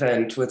this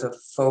event, with a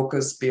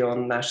focus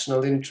beyond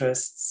national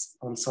interests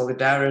on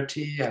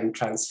solidarity and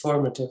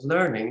transformative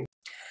learning,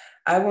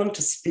 I want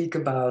to speak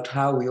about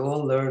how we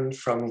all learn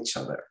from each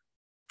other.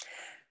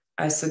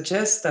 I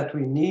suggest that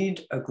we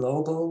need a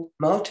global,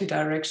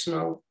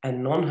 multi-directional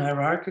and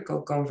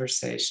non-hierarchical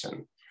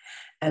conversation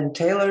and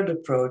tailored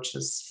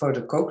approaches for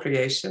the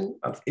co-creation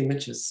of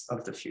images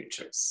of the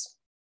futures.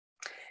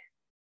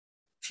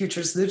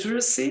 Futures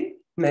literacy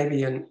may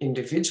be an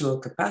individual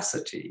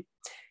capacity,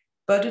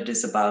 but it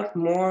is about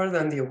more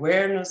than the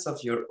awareness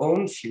of your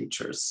own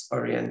futures,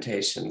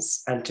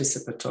 orientations,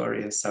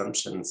 anticipatory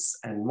assumptions,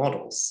 and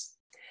models.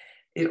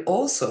 It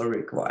also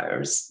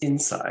requires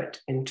insight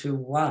into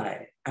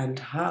why and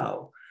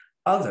how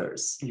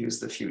others use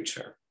the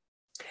future.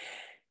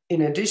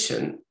 In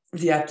addition,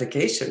 the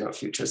application of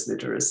futures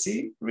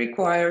literacy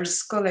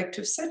requires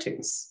collective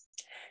settings.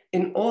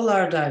 In all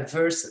our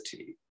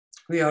diversity,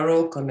 we are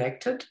all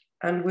connected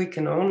and we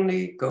can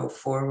only go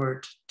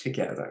forward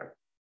together.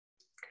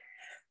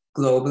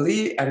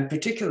 Globally, and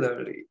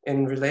particularly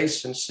in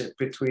relationship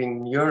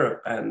between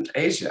Europe and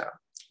Asia,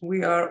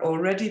 we are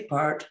already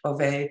part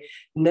of a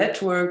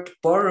networked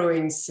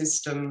borrowing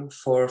system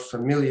for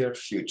familiar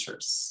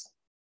futures.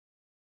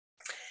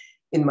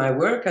 In my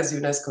work as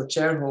UNESCO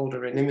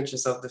chairholder in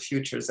Images of the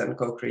Futures and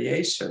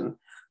Co-Creation,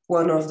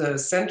 one of the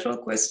central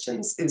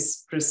questions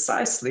is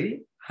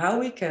precisely how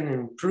we can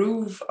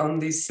improve on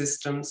these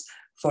systems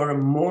for a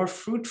more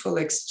fruitful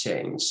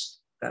exchange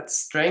that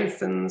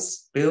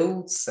strengthens,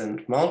 builds,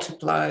 and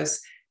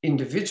multiplies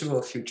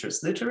individual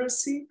futures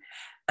literacy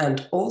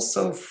and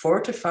also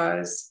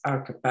fortifies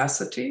our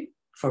capacity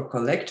for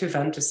collective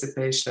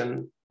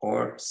anticipation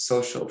or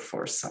social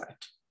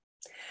foresight.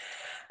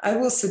 I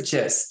will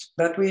suggest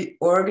that we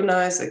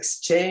organize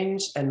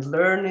exchange and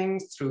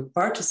learning through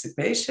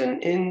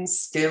participation in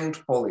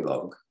scaled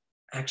polylogue,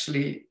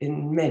 actually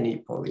in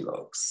many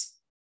polylogues.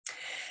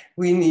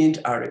 We need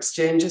our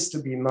exchanges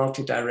to be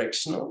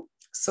multidirectional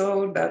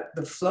so that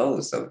the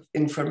flows of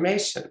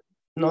information,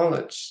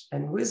 knowledge,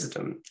 and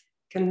wisdom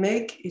can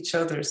make each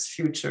other's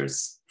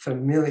futures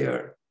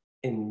familiar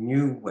in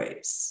new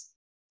ways.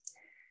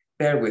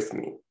 Bear with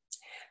me.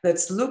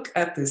 Let's look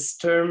at this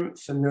term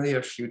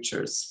familiar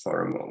futures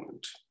for a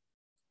moment.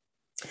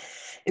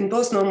 In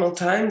post-normal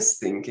times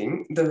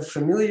thinking, the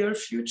familiar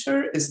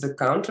future is the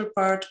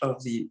counterpart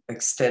of the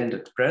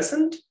extended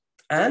present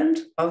and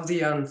of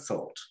the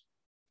unthought.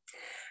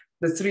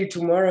 The Three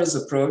Tomorrows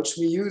approach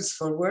we use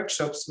for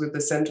workshops with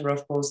the Center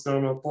of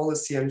Post-Normal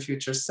Policy and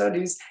Future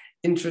Studies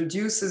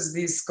introduces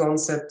these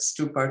concepts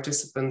to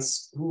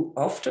participants who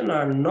often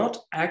are not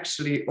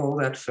actually all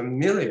that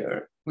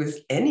familiar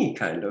with any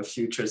kind of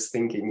futures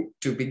thinking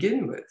to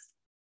begin with.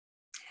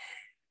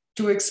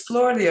 To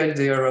explore the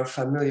idea of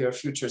familiar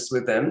futures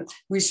with them,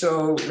 we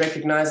show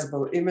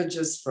recognizable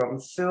images from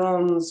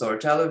films or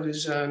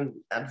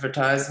television,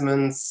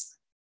 advertisements,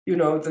 you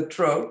know, the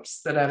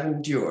tropes that have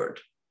endured.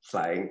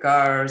 Flying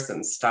cars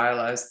and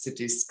stylized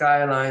city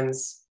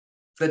skylines,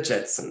 the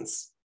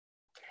Jetsons.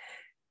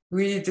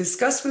 We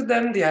discuss with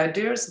them the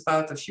ideas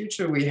about the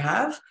future we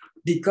have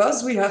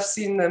because we have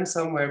seen them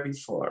somewhere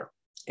before,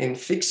 in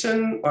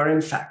fiction or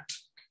in fact.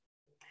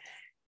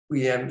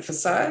 We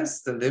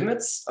emphasize the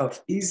limits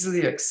of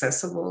easily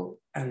accessible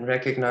and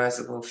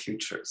recognizable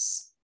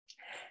futures.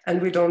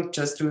 And we don't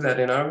just do that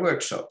in our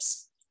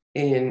workshops.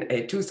 In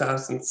a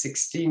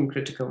 2016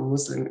 critical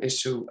Muslim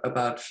issue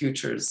about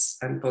futures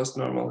and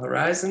post-normal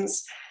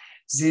horizons,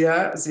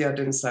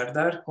 Ziauddin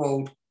Sardar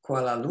called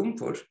Kuala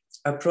Lumpur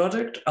a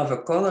product of a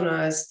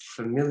colonized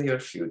familiar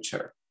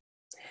future.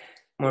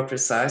 More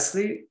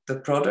precisely, the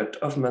product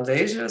of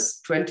Malaysia's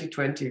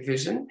 2020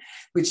 vision,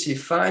 which he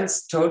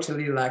finds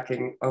totally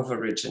lacking of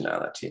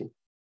originality.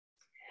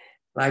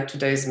 Like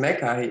today's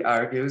Mecca, he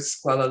argues,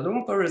 Kuala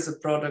Lumpur is a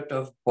product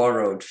of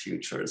borrowed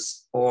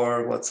futures,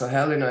 or what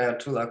Sohail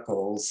Inayatullah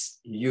calls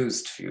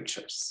used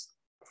futures.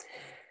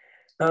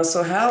 Now,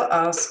 Sohail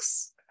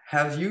asks,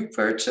 Have you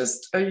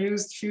purchased a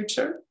used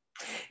future?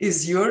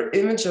 Is your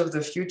image of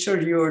the future,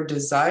 your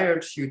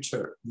desired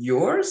future,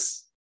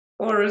 yours?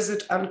 Or is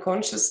it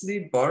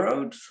unconsciously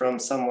borrowed from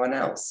someone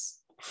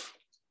else?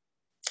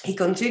 He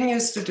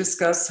continues to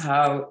discuss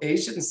how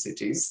Asian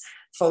cities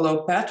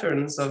follow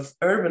patterns of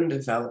urban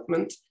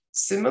development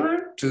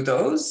similar to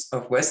those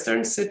of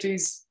Western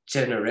cities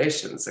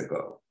generations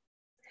ago.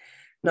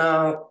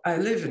 Now, I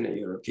live in a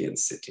European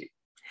city,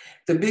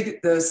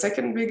 the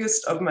second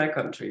biggest of my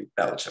country,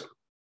 Belgium.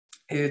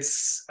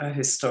 It's a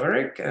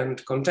historic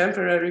and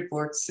contemporary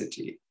port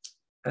city,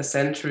 a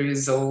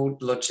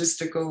centuries-old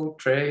logistical,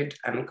 trade,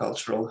 and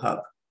cultural hub.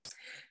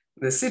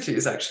 The city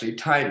is actually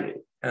tiny,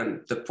 and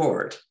the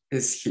port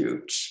is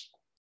huge.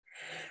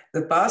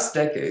 The past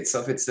decades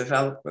of its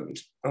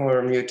development,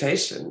 or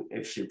mutation,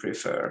 if you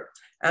prefer,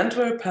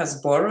 Antwerp has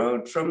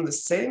borrowed from the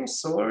same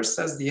source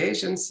as the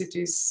Asian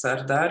cities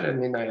Sardar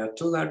and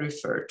Inayatullah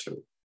refer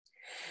to.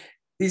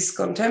 These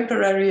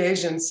contemporary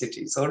Asian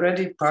cities,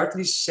 already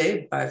partly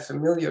shaped by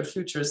familiar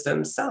futures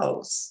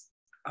themselves,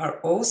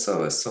 are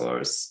also a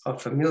source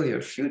of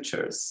familiar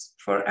futures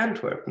for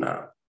Antwerp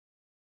now.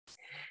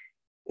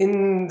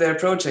 In their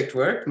project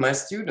work, my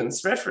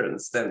students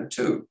reference them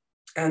too.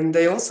 And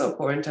they also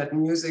point at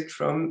music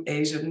from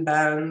Asian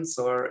bands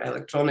or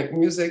electronic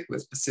music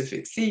with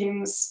specific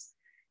themes.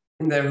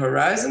 In their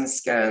horizon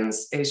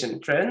scans,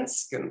 Asian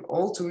trends can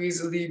all too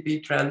easily be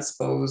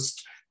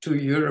transposed to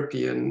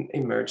European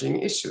emerging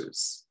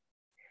issues.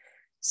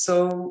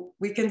 So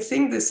we can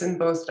think this in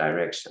both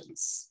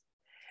directions.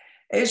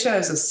 Asia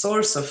is a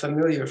source of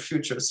familiar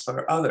futures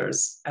for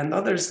others, and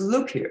others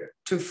look here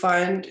to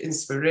find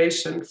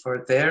inspiration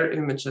for their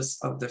images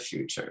of the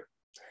future.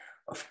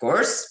 Of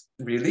course,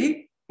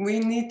 really,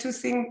 we need to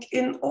think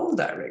in all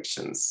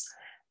directions.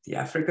 The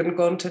African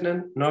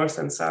continent, North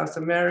and South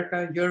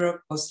America,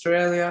 Europe,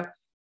 Australia,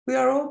 we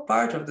are all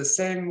part of the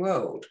same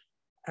world.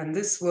 And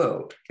this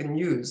world can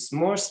use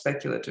more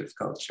speculative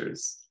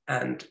cultures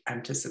and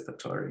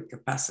anticipatory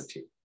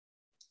capacity.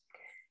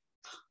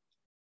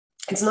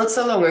 It's not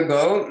so long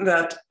ago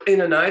that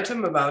in an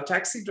item about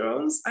taxi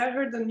drones, I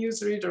heard the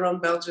newsreader on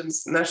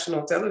Belgium's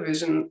national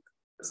television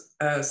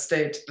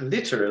state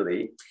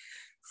literally,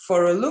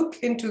 "For a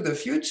look into the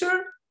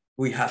future,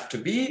 we have to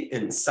be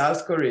in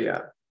South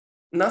Korea."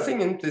 Nothing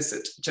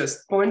implicit,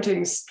 just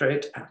pointing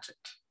straight at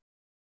it.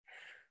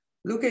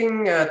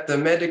 Looking at the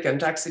medic and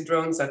taxi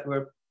drones that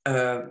were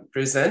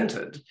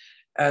presented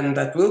and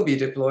that will be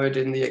deployed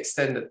in the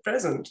extended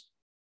present,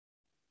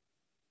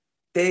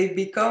 they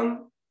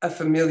become a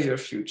familiar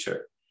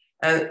future.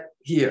 And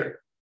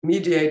here,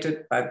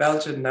 mediated by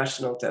Belgian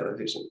national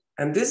television.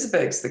 And this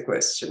begs the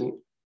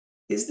question,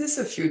 is this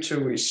a future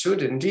we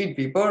should indeed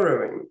be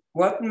borrowing?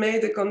 What may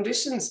the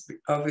conditions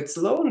of its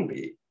loan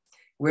be?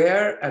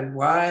 Where and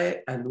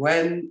why and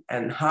when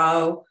and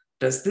how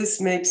does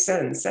this make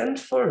sense, and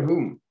for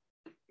whom?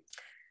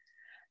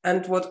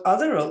 And what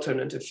other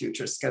alternative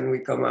futures can we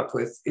come up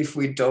with if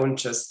we don't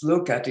just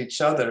look at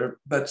each other,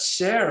 but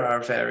share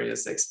our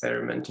various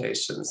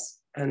experimentations,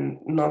 and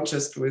not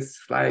just with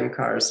flying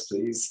cars,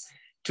 please,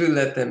 to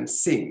let them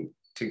sing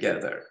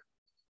together.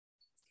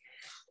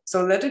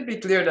 So let it be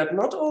clear that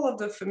not all of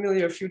the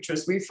familiar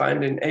futures we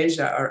find in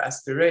Asia are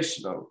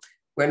aspirational.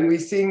 When we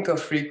think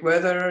of freak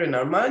weather in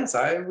our mind's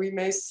eye, we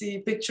may see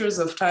pictures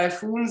of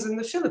typhoons in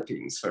the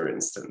Philippines, for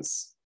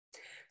instance.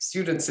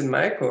 Students in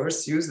my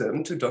course use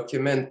them to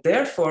document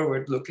their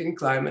forward-looking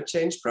climate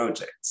change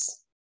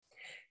projects.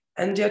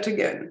 And yet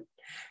again,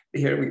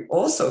 here we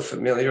also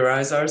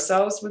familiarize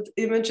ourselves with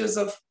images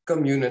of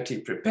community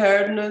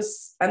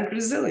preparedness and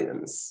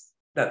resilience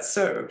that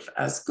serve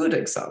as good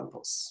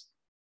examples.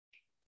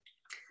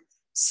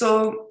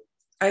 So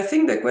I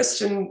think the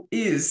question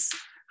is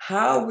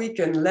how we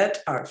can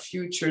let our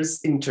futures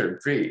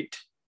interbreed,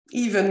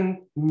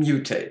 even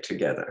mutate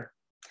together.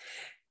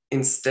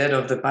 Instead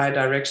of the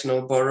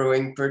bidirectional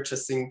borrowing,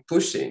 purchasing,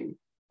 pushing,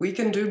 we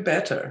can do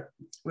better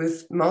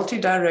with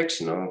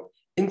multidirectional,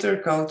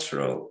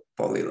 intercultural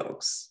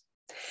polylogues.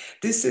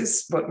 This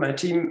is what my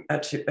team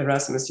at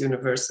Erasmus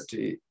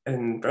University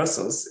in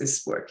Brussels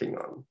is working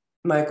on.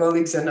 My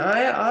colleagues and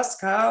I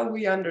ask how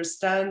we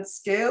understand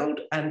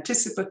scaled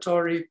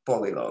anticipatory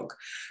polylogue,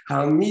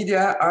 how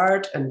media,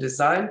 art, and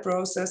design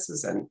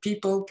processes and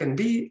people can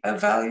be a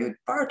valued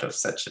part of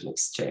such an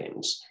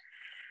exchange.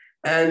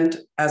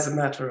 And as a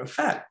matter of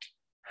fact,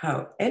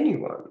 how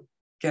anyone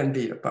can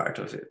be a part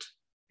of it,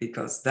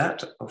 because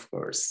that, of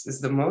course,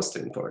 is the most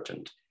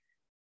important.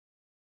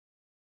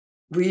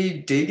 We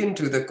dig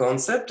into the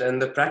concept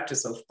and the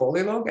practice of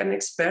polylogue and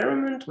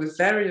experiment with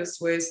various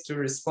ways to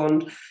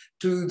respond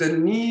to the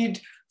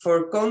need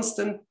for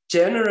constant,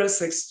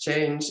 generous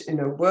exchange in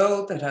a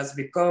world that has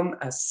become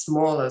as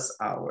small as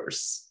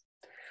ours.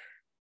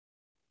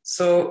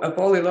 So a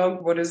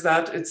polylogue, what is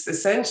that? It's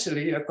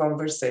essentially a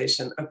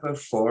conversation, a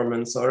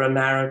performance, or a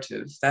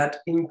narrative that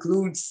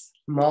includes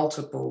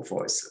multiple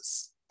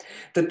voices.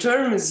 The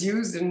term is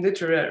used in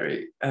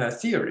literary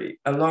theory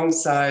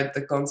alongside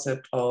the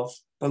concept of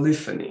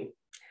polyphony.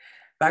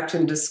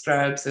 Bakhtin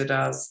describes it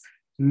as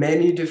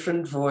many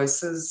different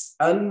voices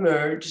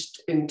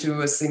unmerged into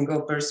a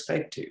single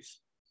perspective.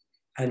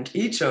 And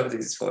each of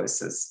these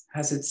voices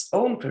has its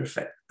own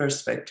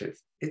perspective,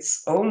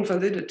 its own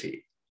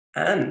validity,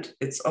 and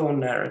its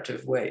own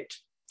narrative weight.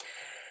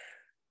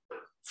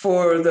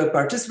 For the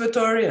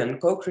participatory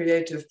and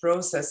co-creative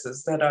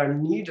processes that are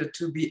needed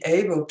to be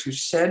able to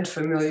shed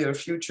familiar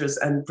futures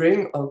and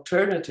bring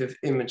alternative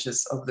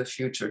images of the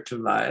future to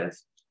life,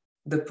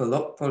 the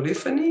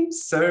polyphony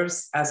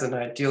serves as an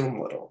ideal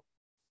model.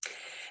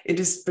 It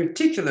is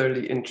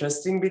particularly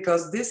interesting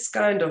because this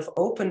kind of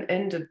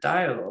open-ended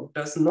dialogue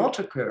does not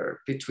occur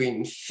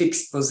between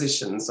fixed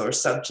positions or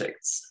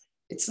subjects.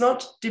 It's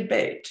not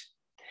debate.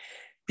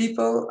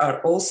 People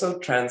are also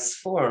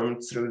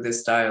transformed through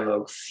this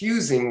dialogue,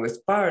 fusing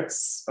with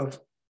parts of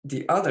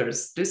the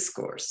other's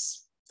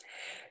discourse.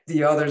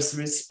 The other's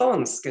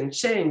response can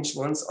change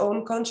one's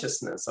own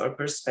consciousness or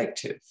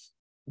perspective.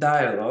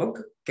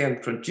 Dialogue can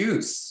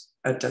produce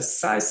a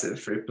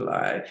decisive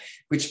reply,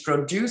 which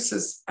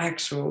produces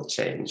actual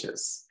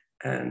changes.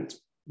 And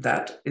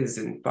that is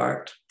in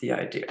part the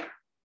idea.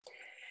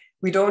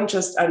 We don't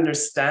just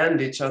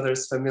understand each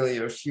other's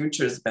familiar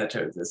futures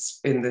better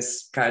in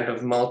this kind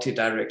of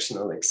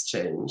multi-directional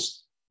exchange.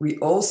 We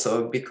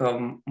also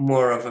become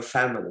more of a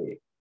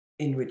family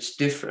in which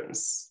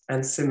difference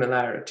and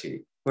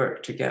similarity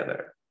work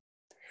together.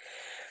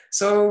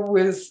 So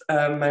with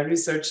my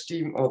research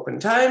team Open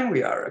Time,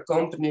 we are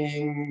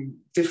accompanying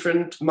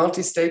different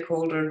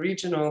multi-stakeholder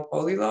regional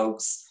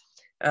polylogues,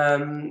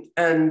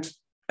 and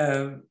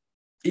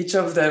each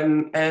of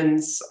them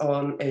ends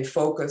on a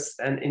focused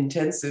and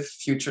intensive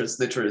Futures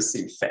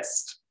Literacy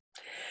Fest.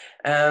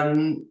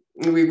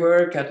 We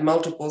work at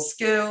multiple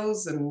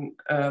scales, and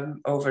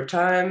over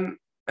time,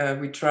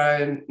 we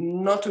try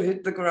not to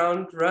hit the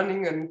ground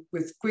running and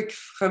with quick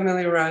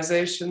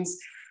familiarizations,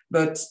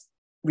 but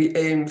we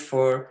aim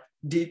for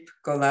deep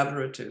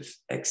collaborative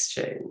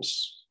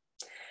exchange.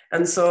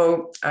 And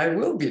so I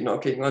will be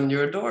knocking on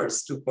your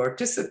doors to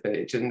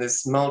participate in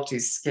this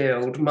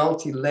multi-scaled,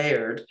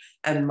 multi-layered,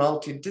 and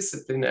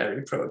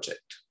multidisciplinary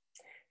project.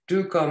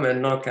 Do come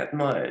and knock at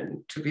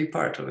mine to be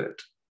part of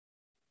it.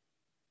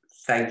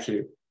 Thank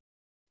you.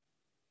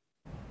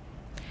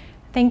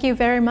 Thank you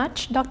very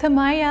much, Dr.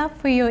 Maya,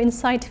 for your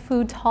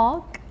insightful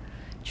talk.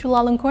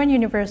 Chulalongkorn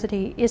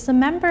University is a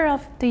member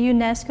of the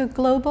UNESCO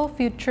Global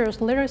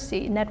Futures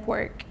Literacy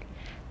Network,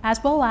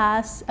 as well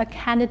as a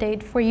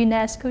candidate for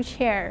UNESCO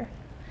Chair.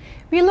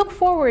 We look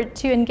forward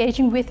to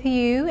engaging with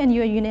you and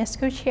your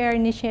UNESCO Chair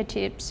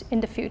initiatives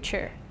in the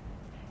future.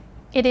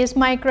 It is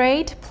my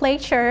great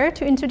pleasure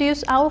to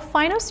introduce our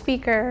final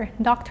speaker,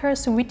 Dr.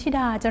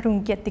 Suwithida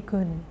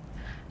Charungkaittikul,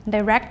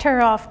 Director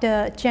of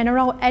the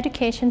General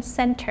Education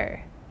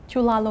Center,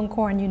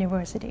 Chulalongkorn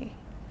University.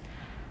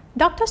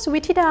 Dr.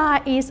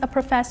 Suwithida is a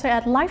professor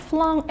at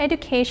Lifelong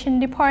Education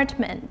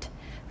Department,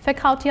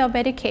 Faculty of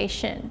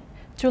Education,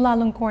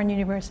 Chulalongkorn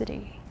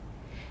University.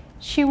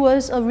 She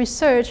was a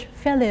research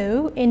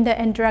fellow in the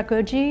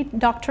Andragogy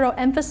Doctoral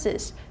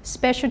Emphasis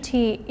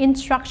Specialty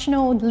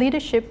Instructional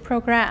Leadership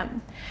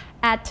Program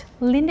at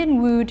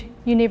Lindenwood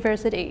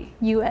University,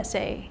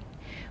 USA,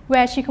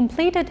 where she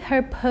completed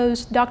her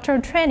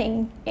postdoctoral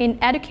training in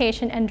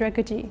education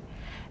andragogy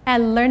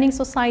and learning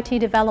society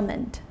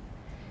development.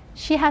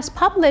 She has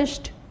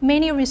published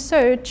many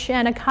research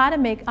and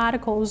academic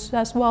articles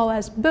as well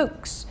as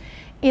books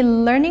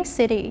in Learning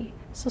City,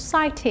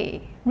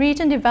 Society,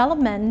 Region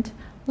Development,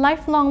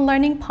 Lifelong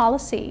Learning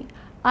Policy,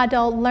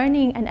 Adult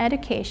Learning and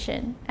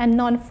Education, and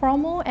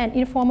Non-Formal and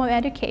Informal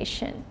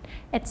Education,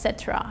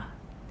 etc.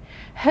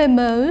 Her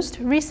most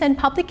recent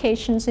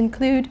publications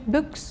include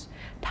books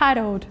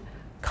titled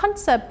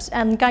Concepts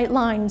and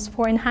Guidelines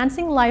for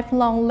Enhancing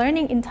Lifelong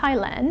Learning in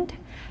Thailand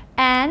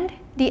and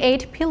The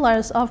 8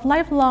 Pillars of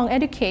Lifelong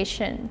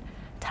Education,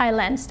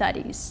 Thailand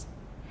Studies.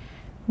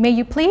 May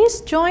you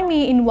please join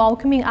me in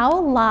welcoming our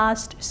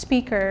last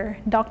speaker,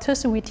 Dr.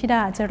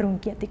 Suwithida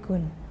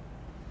Charungkaittikul.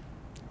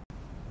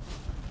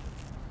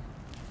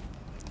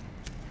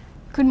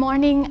 Good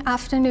morning,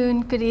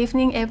 afternoon, good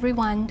evening,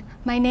 everyone.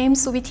 My name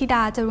is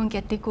Suwithida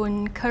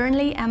Charungkaittikul.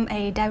 Currently, I'm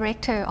a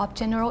Director of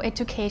General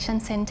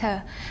Education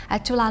Center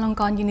at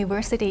Chulalongkorn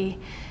University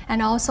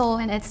and also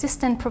an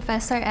Assistant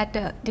Professor at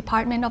the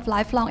Department of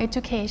Lifelong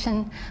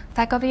Education,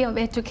 Faculty of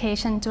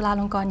Education,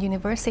 Chulalongkorn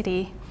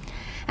University.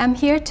 I'm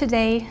here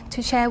today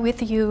to share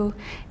with you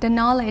the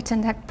knowledge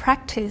and the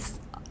practice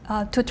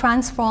to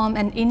transform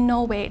and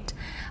innovate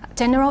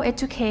general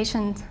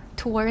education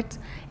towards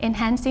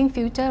enhancing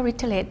future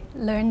literate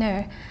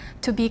learners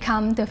to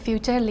become the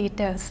future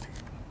leaders.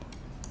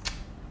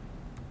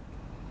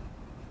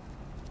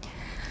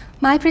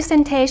 My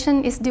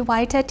presentation is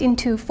divided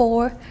into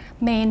 4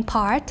 main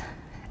parts,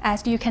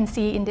 as you can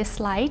see in this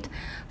slide.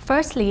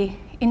 Firstly,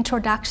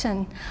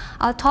 introduction.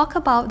 I'll talk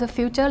about the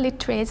future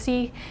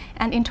literacy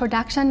and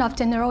introduction of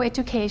general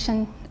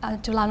education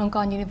at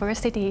Chulalongkorn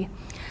University.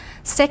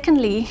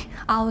 Secondly,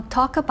 I'll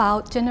talk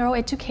about general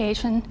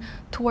education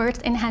towards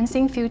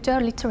enhancing future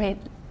literate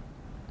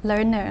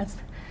learners.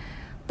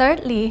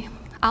 Thirdly,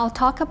 I'll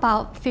talk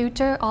about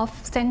future of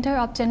Center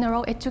of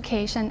General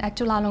Education at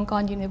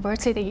Chulalongkorn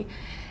University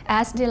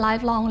as the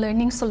lifelong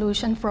learning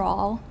solution for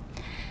all.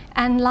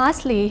 And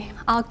lastly,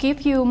 I'll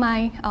give you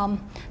my,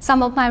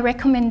 some of my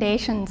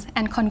recommendations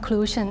and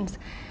conclusions.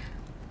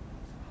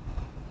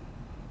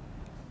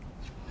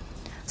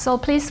 So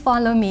please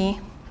follow me.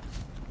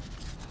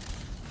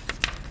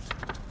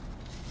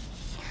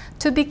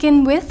 To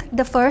begin with,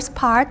 the first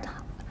part,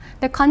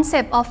 the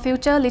concept of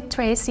future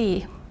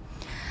literacy.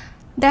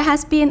 There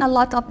has been a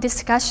lot of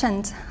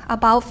discussions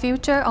about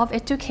future of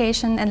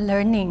education and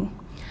learning.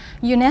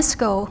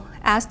 UNESCO,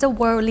 as the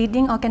world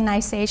leading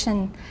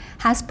organization,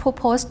 has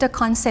proposed the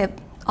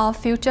concept of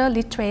future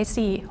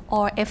literacy,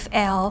 or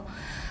FL,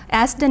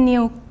 as the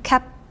new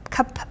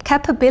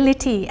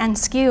capability and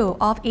skill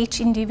of each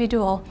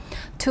individual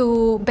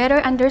to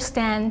better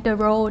understand the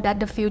role that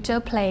the future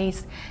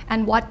plays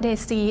and what they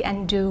see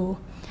and do.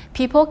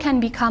 People can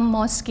become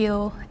more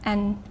skilled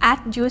and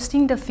at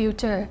using the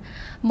future,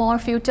 more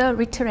future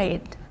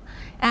literate.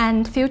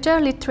 And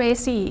future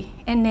literacy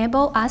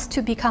enable us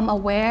to become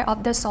aware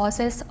of the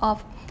sources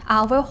of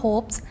our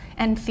hopes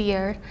and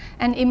fear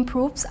and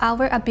improves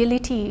our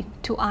ability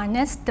to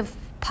harness the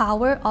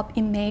power of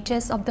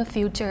images of the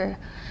future,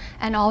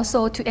 and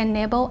also to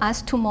enable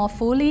us to more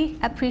fully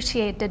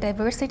appreciate the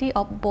diversity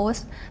of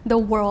both the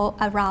world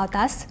around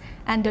us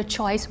and the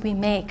choice we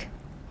make.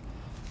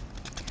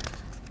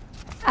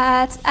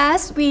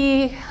 As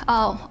we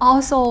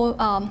also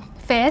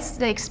face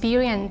the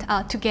experience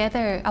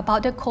together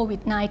about the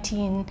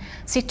COVID-19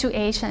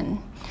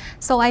 situation,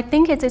 so I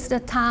think it is the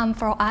time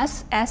for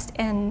us as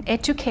an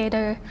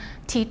educator,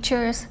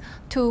 teachers,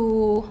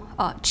 to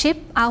shift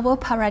our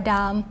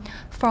paradigm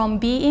from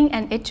being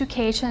an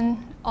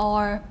education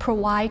or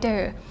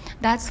provider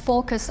that's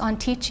focused on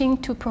teaching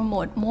to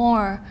promote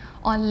more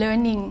on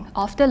learning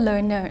of the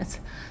learners.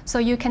 So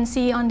you can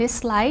see on this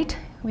slide,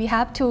 we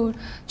have to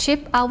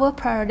shift our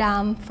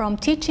paradigm from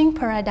teaching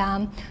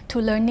paradigm to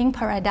learning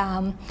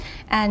paradigm,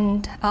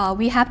 and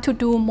we have to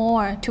do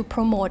more to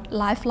promote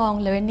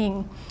lifelong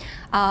learning,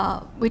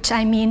 which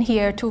I mean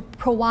here to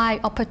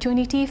provide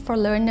opportunity for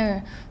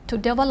learners to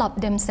develop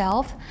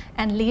themselves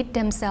and lead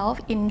themselves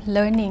in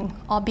learning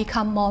or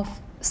become more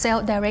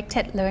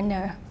self-directed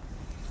learner.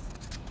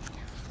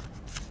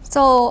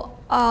 So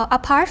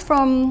apart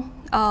from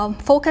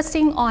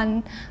focusing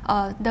on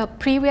the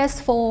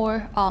previous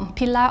four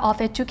pillars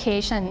of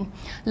education,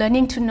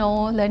 learning to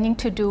know, learning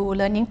to do,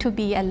 learning to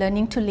be, and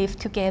learning to live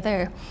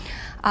together,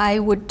 I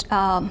would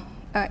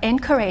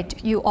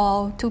encourage you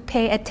all to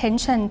pay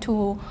attention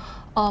to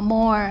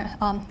more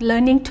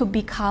learning to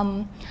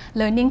become,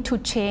 learning to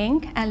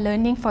change, and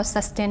learning for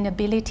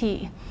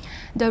sustainability.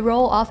 The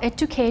role of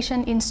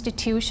education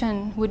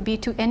institution would be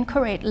to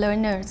encourage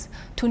learners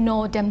to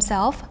know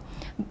themselves,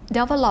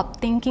 develop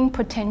thinking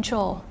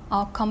potential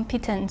or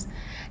competence,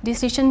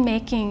 decision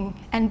making,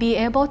 and be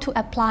able to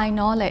apply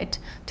knowledge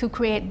to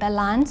create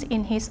balance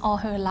in his or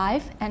her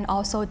life and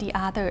also the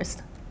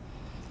others.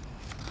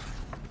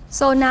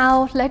 So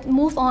now let's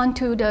move on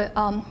to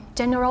the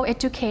general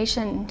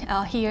education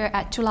here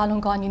at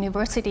Chulalongkorn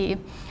University.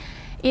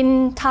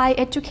 In Thai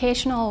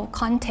educational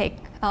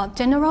context,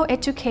 general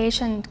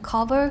education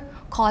covers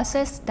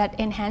courses that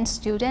enhance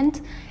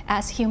students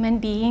as human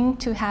beings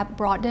to have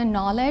broader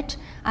knowledge,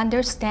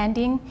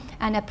 understanding,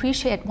 and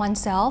appreciate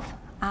oneself,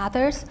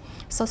 others,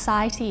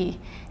 society,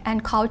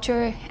 and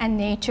culture and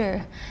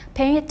nature,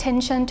 paying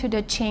attention to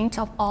the change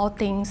of all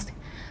things,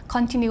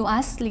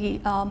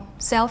 continuously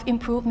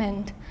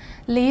self-improvement,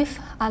 live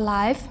a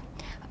life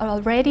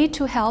ready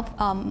to help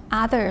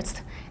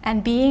others,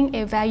 and being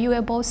a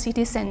valuable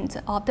citizen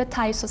of the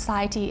Thai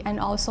society and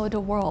also the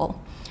world.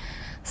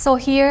 So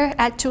here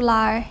at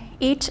Chula,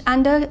 each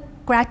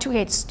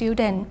undergraduate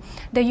student,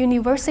 the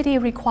university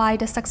requires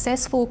the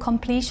successful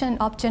completion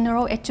of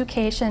general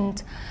education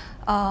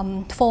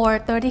for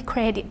 30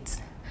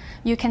 credits.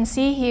 You can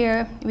see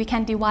here we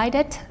can divide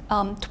it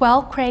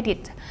 12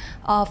 credits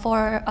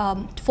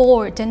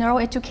for general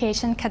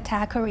education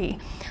category.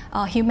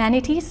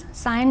 Humanities,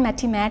 science,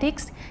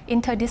 mathematics,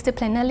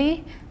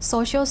 interdisciplinary,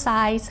 social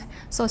science.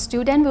 So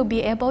students will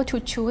be able to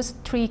choose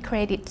 3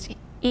 credits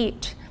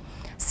each.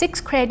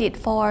 6 credits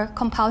for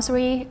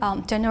compulsory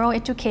general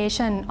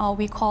education, or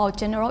we call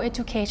general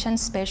education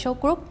special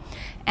group,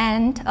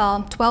 and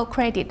 12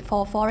 credits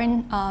for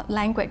foreign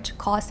language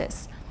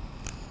courses.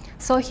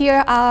 So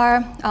here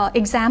are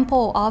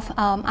examples of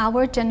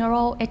our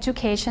general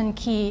education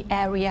key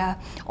area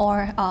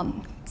or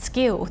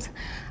skills.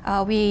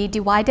 We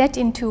divided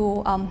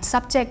into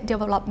subject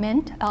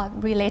development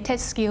related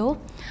skill,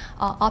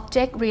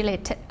 object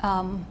related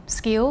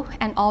skill,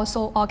 and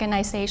also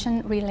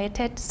organization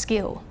related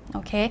skill.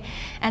 Okay,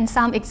 and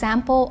some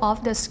example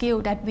of the skill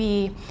that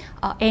we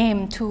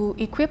aim to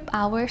equip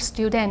our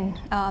students,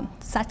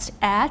 such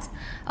as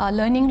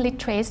learning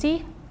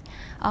literacy,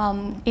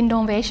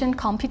 innovation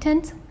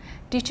competence,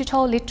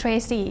 digital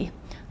literacy,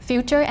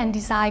 future and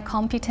design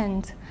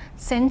competence,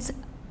 sense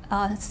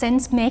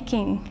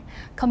making,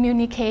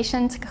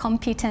 communications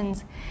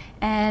competence,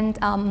 and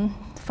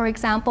For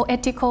example,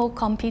 ethical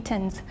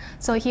competence.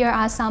 So here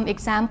are some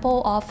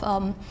examples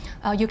of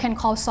you can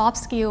call soft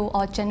skill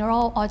or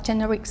general or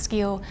generic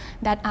skill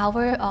that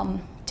our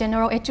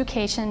general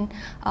education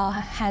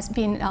has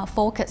been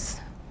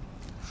focused.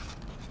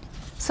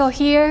 So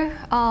here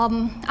are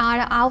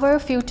our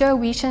future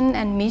vision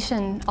and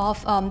mission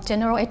of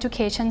General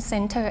Education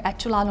Center at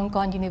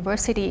Chulalongkorn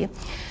University.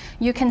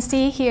 You can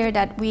see here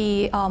that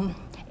we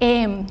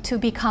aim to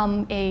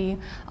become a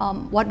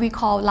what we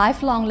call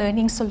lifelong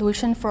learning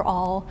solution for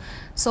all.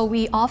 So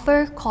we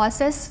offer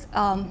courses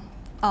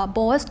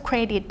both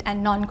credit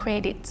and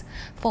non-credit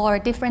for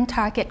different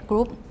target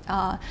group,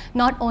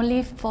 not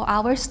only for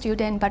our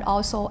students but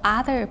also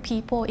other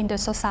people in the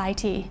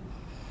society.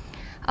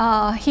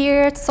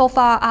 Here, so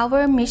far,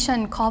 our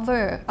mission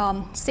covers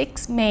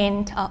 6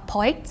 main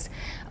points.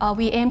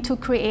 We aim to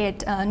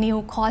create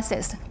new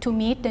courses to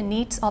meet the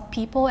needs of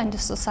people and the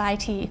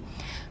society.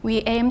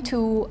 We aim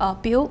to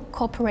build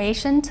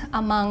cooperation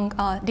among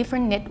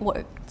different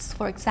networks,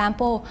 for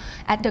example,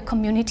 at the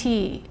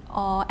community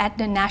or at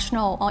the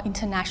national or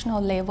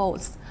international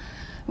levels.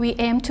 We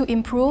aim to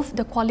improve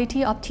the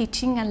quality of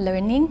teaching and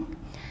learning,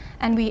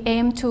 and we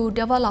aim to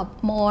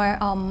develop more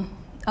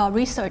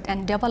research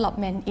and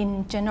development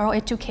in general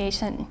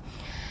education.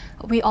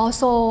 We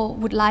also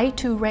would like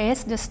to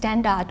raise the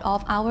standard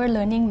of our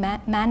learning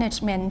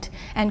management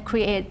and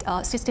create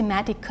a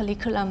systematic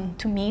curriculum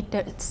to meet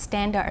the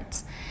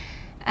standards.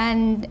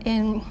 And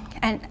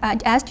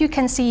as you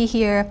can see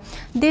here,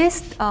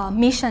 this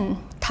mission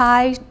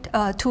tied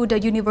to the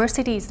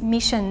university's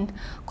mission,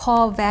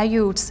 core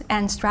values,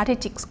 and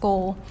strategic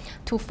goal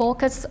to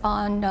focus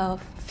on the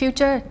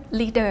future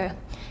leader,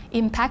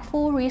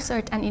 impactful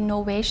research and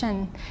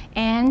innovation,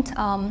 and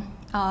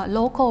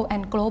local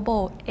and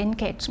global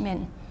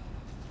engagement.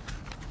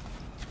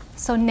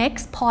 So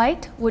next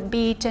point would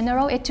be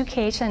general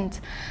education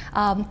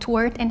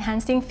toward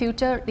enhancing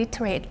future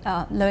literate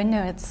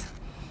learners.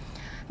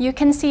 You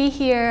can see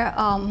here,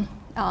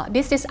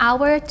 this is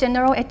our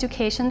general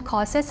education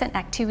courses and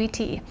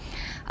activity.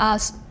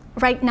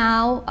 Right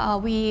now,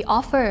 we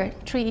offer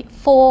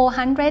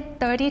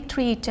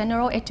 433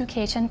 general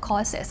education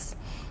courses,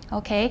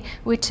 okay,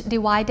 which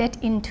divided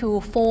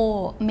into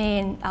 4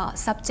 main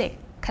subject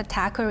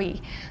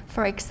category.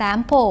 For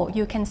example,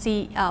 you can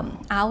see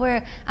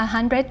our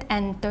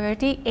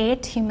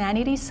 138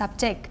 humanities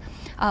subject,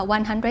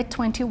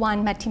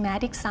 121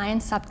 mathematics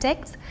science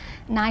subjects,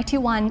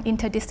 91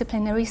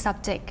 interdisciplinary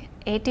subject,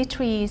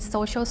 83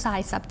 social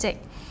science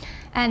subject.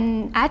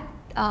 And at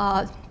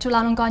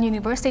Chulalongkorn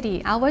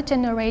University, our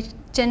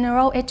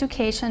general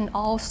education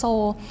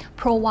also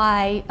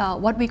provide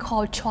what we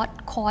call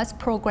short course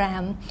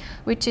program,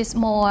 which is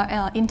more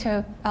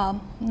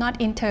not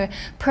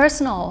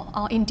interpersonal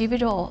or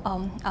individual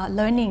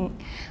learning.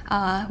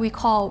 We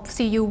call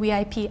CU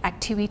VIP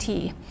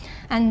activity.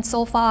 And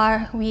so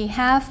far we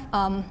have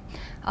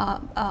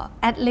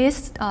at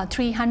least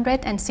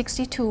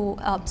 362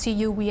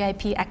 CU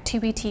VIP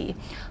activity,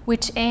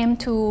 which aim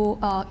to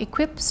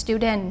equip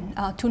students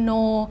to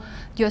know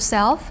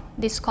yourself,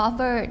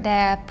 discover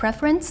their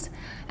preference,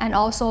 and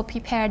also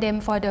prepare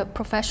them for the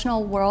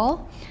professional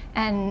world,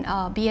 and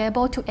be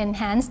able to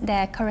enhance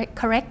their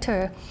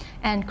character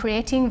and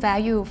creating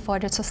value for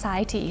the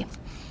society.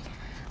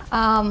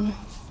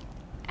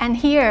 And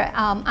here,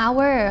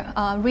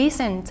 our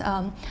recent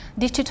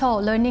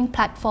digital learning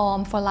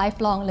platform for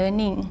lifelong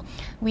learning,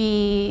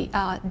 we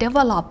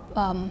developed,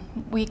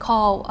 we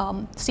call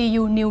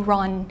CU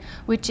Neuron,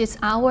 which is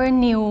our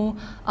new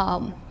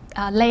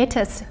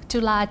latest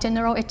Chula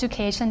General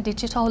Education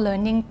digital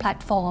learning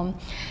platform.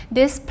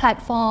 This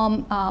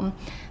platform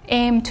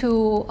aims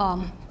to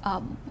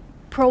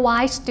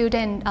provide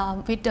students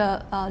with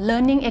the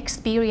learning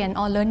experience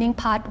or learning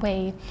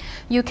pathway.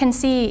 You can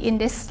see in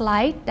this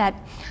slide that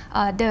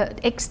the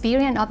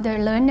experience of the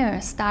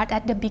learners start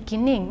at the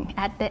beginning,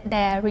 at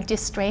their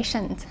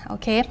registration,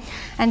 okay?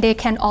 And they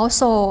can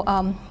also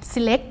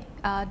select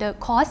the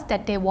course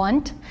that they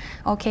want,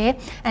 okay?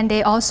 And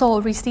they also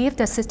receive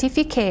the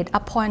certificate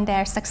upon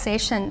their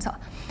success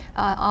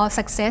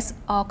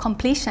or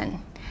completion.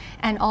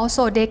 And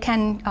also they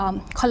can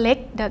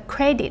collect the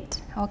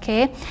credit,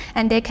 okay?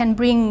 And they can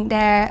bring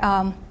their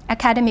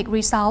academic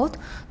result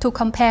to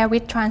compare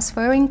with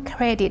transferring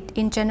credit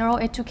in general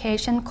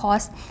education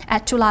course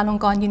at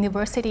Chulalongkorn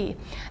University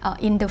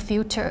in the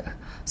future.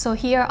 So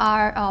here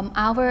are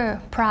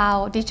our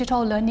proud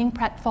digital learning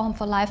platform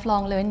for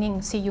lifelong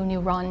learning, CU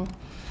Neuron.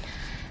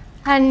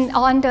 And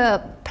on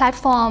the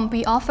platform,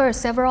 we offer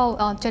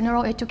several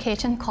general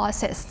education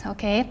courses,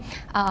 okay?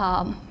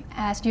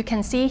 As you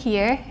can see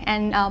here,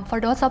 and for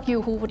those of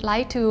you who would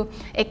like to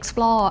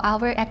explore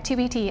our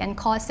activity and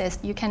courses,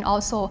 you can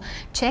also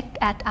check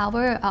at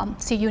our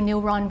CU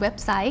Neuron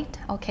website,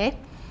 okay?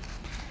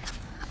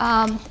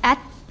 At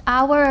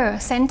our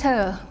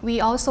center, we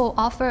also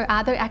offer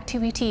other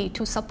activity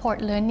to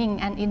support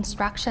learning and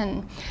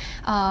instruction.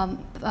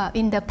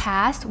 In the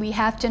past, we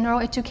have general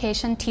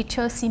education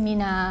teacher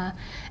seminar,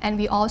 and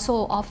we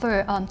also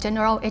offer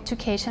general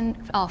education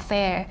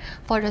fair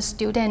for the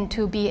student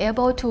to be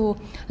able to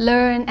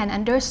learn and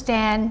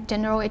understand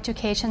general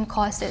education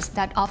courses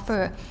that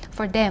offer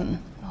for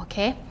them.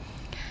 Okay.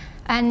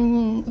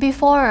 And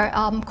before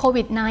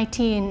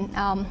COVID-19,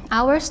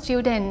 our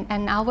student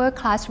and our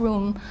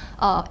classroom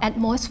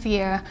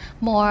atmosphere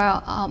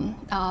more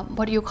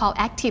what you call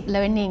active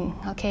learning.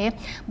 Okay,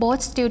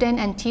 both student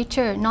and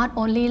teacher not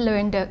only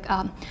learn the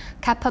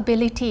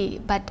capability,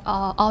 but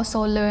also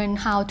learn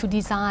how to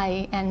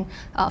design and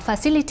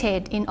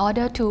facilitate in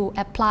order to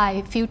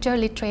apply future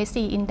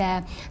literacy in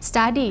their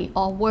study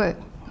or work.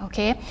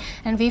 Okay,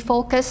 and we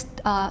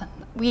focused,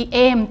 we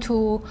aim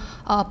to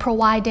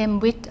provide them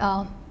with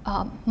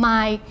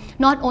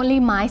not only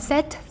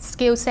mindset,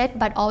 skill set,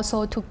 but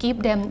also to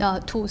give them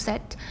the tool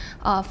set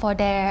for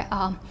their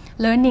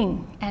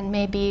learning and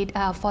maybe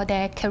for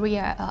their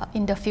career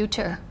in the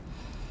future.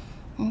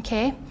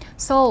 Okay,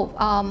 so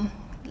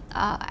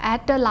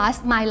at the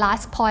my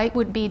last point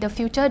would be the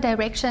future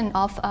direction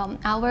of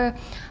our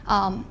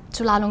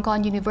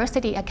Chulalongkorn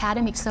University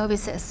academic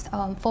services,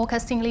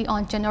 focusingly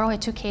on general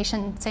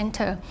education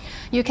center.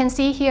 You can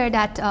see here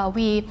that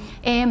we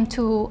aim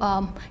to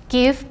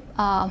give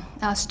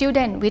a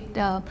student with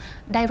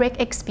direct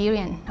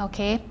experience,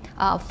 okay,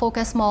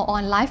 focus more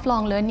on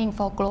lifelong learning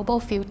for global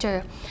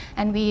future,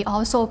 and we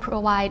also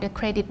provide a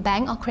credit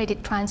bank or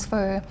credit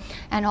transfer,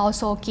 and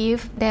also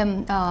give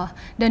them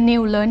the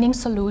new learning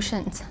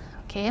solutions.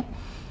 Okay,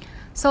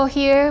 so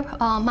here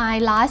my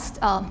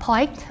last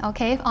point,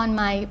 okay, on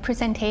my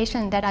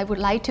presentation that I would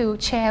like to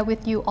share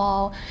with you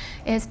all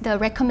is the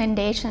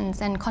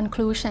recommendations and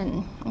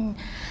conclusion.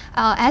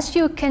 As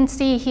you can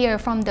see here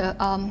from the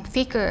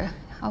figure,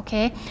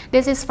 okay,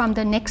 this is from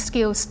the Next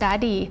Skill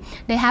study.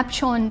 They have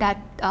shown that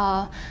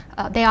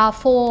there are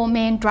 4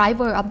 main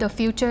drivers of the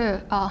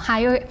future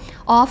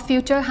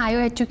future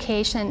higher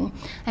education,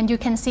 and you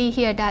can see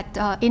here that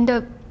in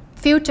the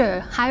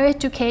future higher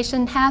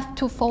education have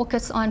to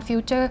focus on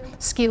future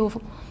skill,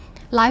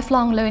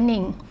 lifelong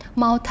learning,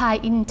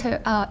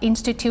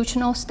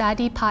 multi-institutional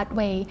study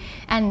pathway,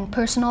 and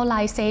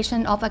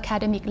personalization of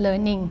academic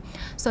learning.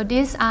 So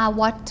these are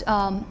what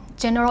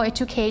General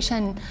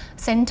Education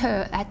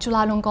Center at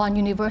Chulalongkorn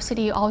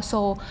University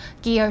also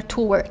geared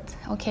toward.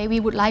 Okay, we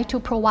would like to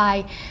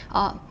provide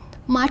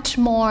much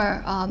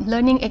more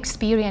learning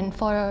experience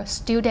for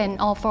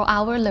students or for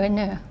our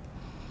learner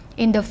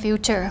in the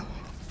future.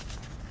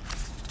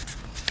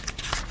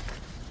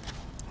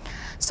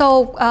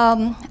 So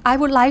I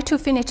would like to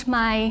finish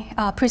my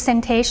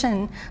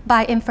presentation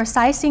by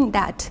emphasizing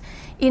that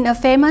in a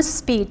famous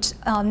speech,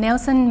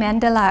 Nelson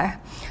Mandela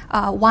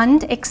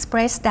once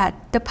expressed that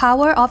the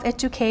power of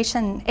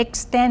education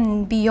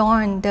extends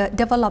beyond the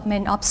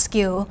development of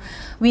skill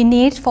we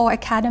need for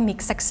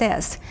academic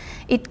success.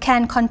 It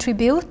can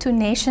contribute to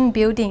nation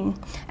building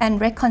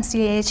and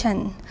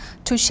reconciliation,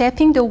 to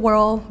shaping the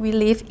world we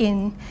live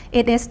in.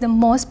 It is the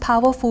most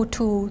powerful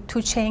tool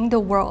to change the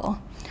world.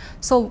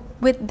 So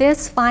with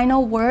this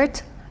final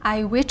word,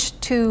 I wish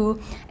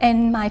to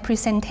end my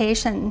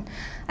presentation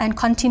and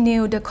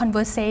continue the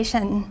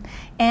conversation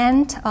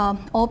and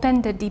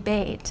open the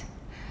debate.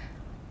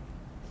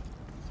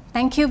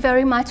 Thank you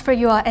very much for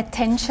your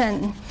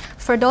attention.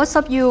 For those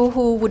of you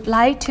who would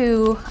like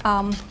to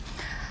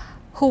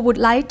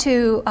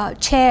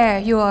share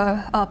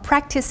your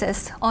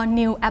practices on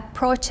new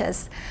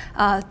approaches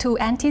to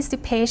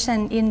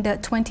anticipation in the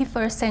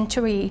 21st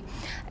century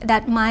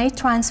that might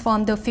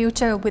transform the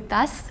future with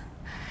us,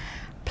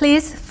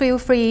 please feel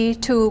free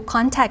to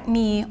contact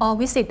me or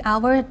visit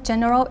our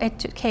General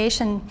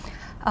Education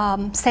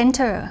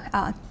Center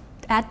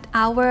at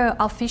our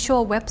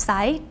official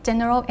website,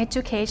 General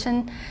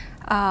Education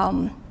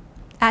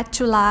at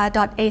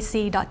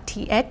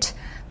chula.ac.th.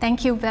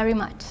 Thank you very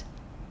much.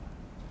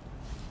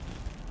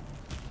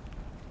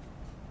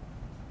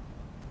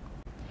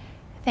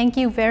 Thank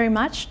you very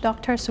much,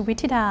 Dr.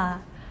 Suwithida.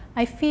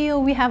 I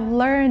feel we have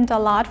learned a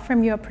lot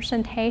from your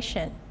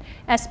presentation,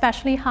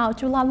 especially how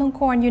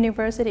Chulalongkorn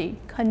University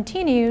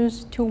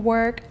continues to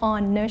work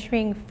on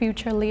nurturing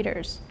future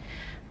leaders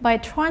by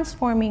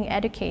transforming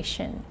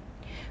education.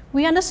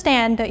 We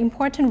understand the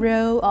important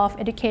role of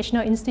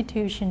educational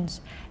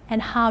institutions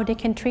and how they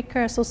can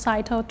trigger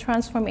societal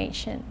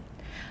transformation.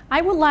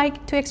 I would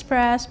like to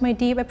express my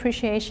deep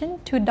appreciation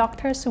to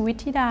Dr.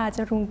 Suwithida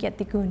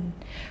Charungkaittikul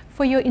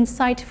for your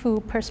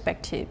insightful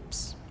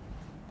perspectives.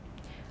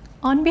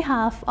 On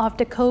behalf of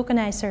the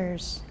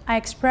co-organizers, I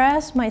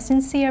express my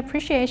sincere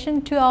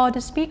appreciation to all the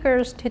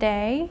speakers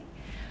today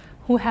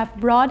who have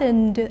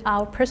broadened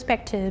our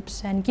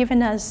perspectives and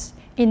given us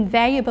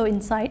invaluable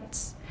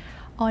insights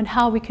on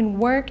how we can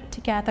work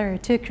together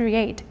to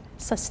create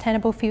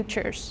sustainable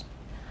futures.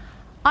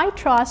 I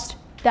trust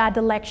that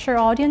the lecture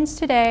audience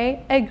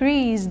today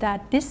agrees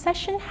that this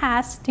session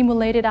has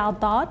stimulated our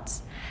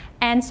thoughts,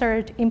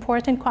 answered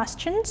important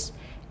questions,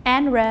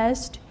 and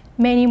raised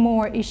many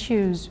more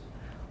issues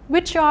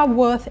which are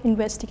worth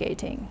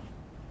investigating.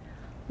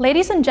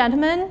 Ladies and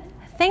gentlemen,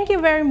 thank you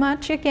very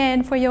much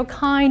again for your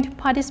kind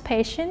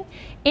participation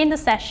in the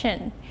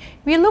session.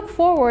 We look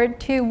forward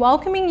to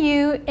welcoming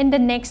you in the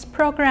next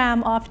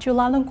program of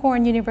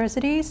Chulalongkorn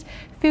University's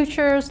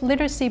Futures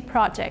Literacy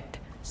Project.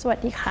 สวัส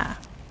ดีค่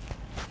ะ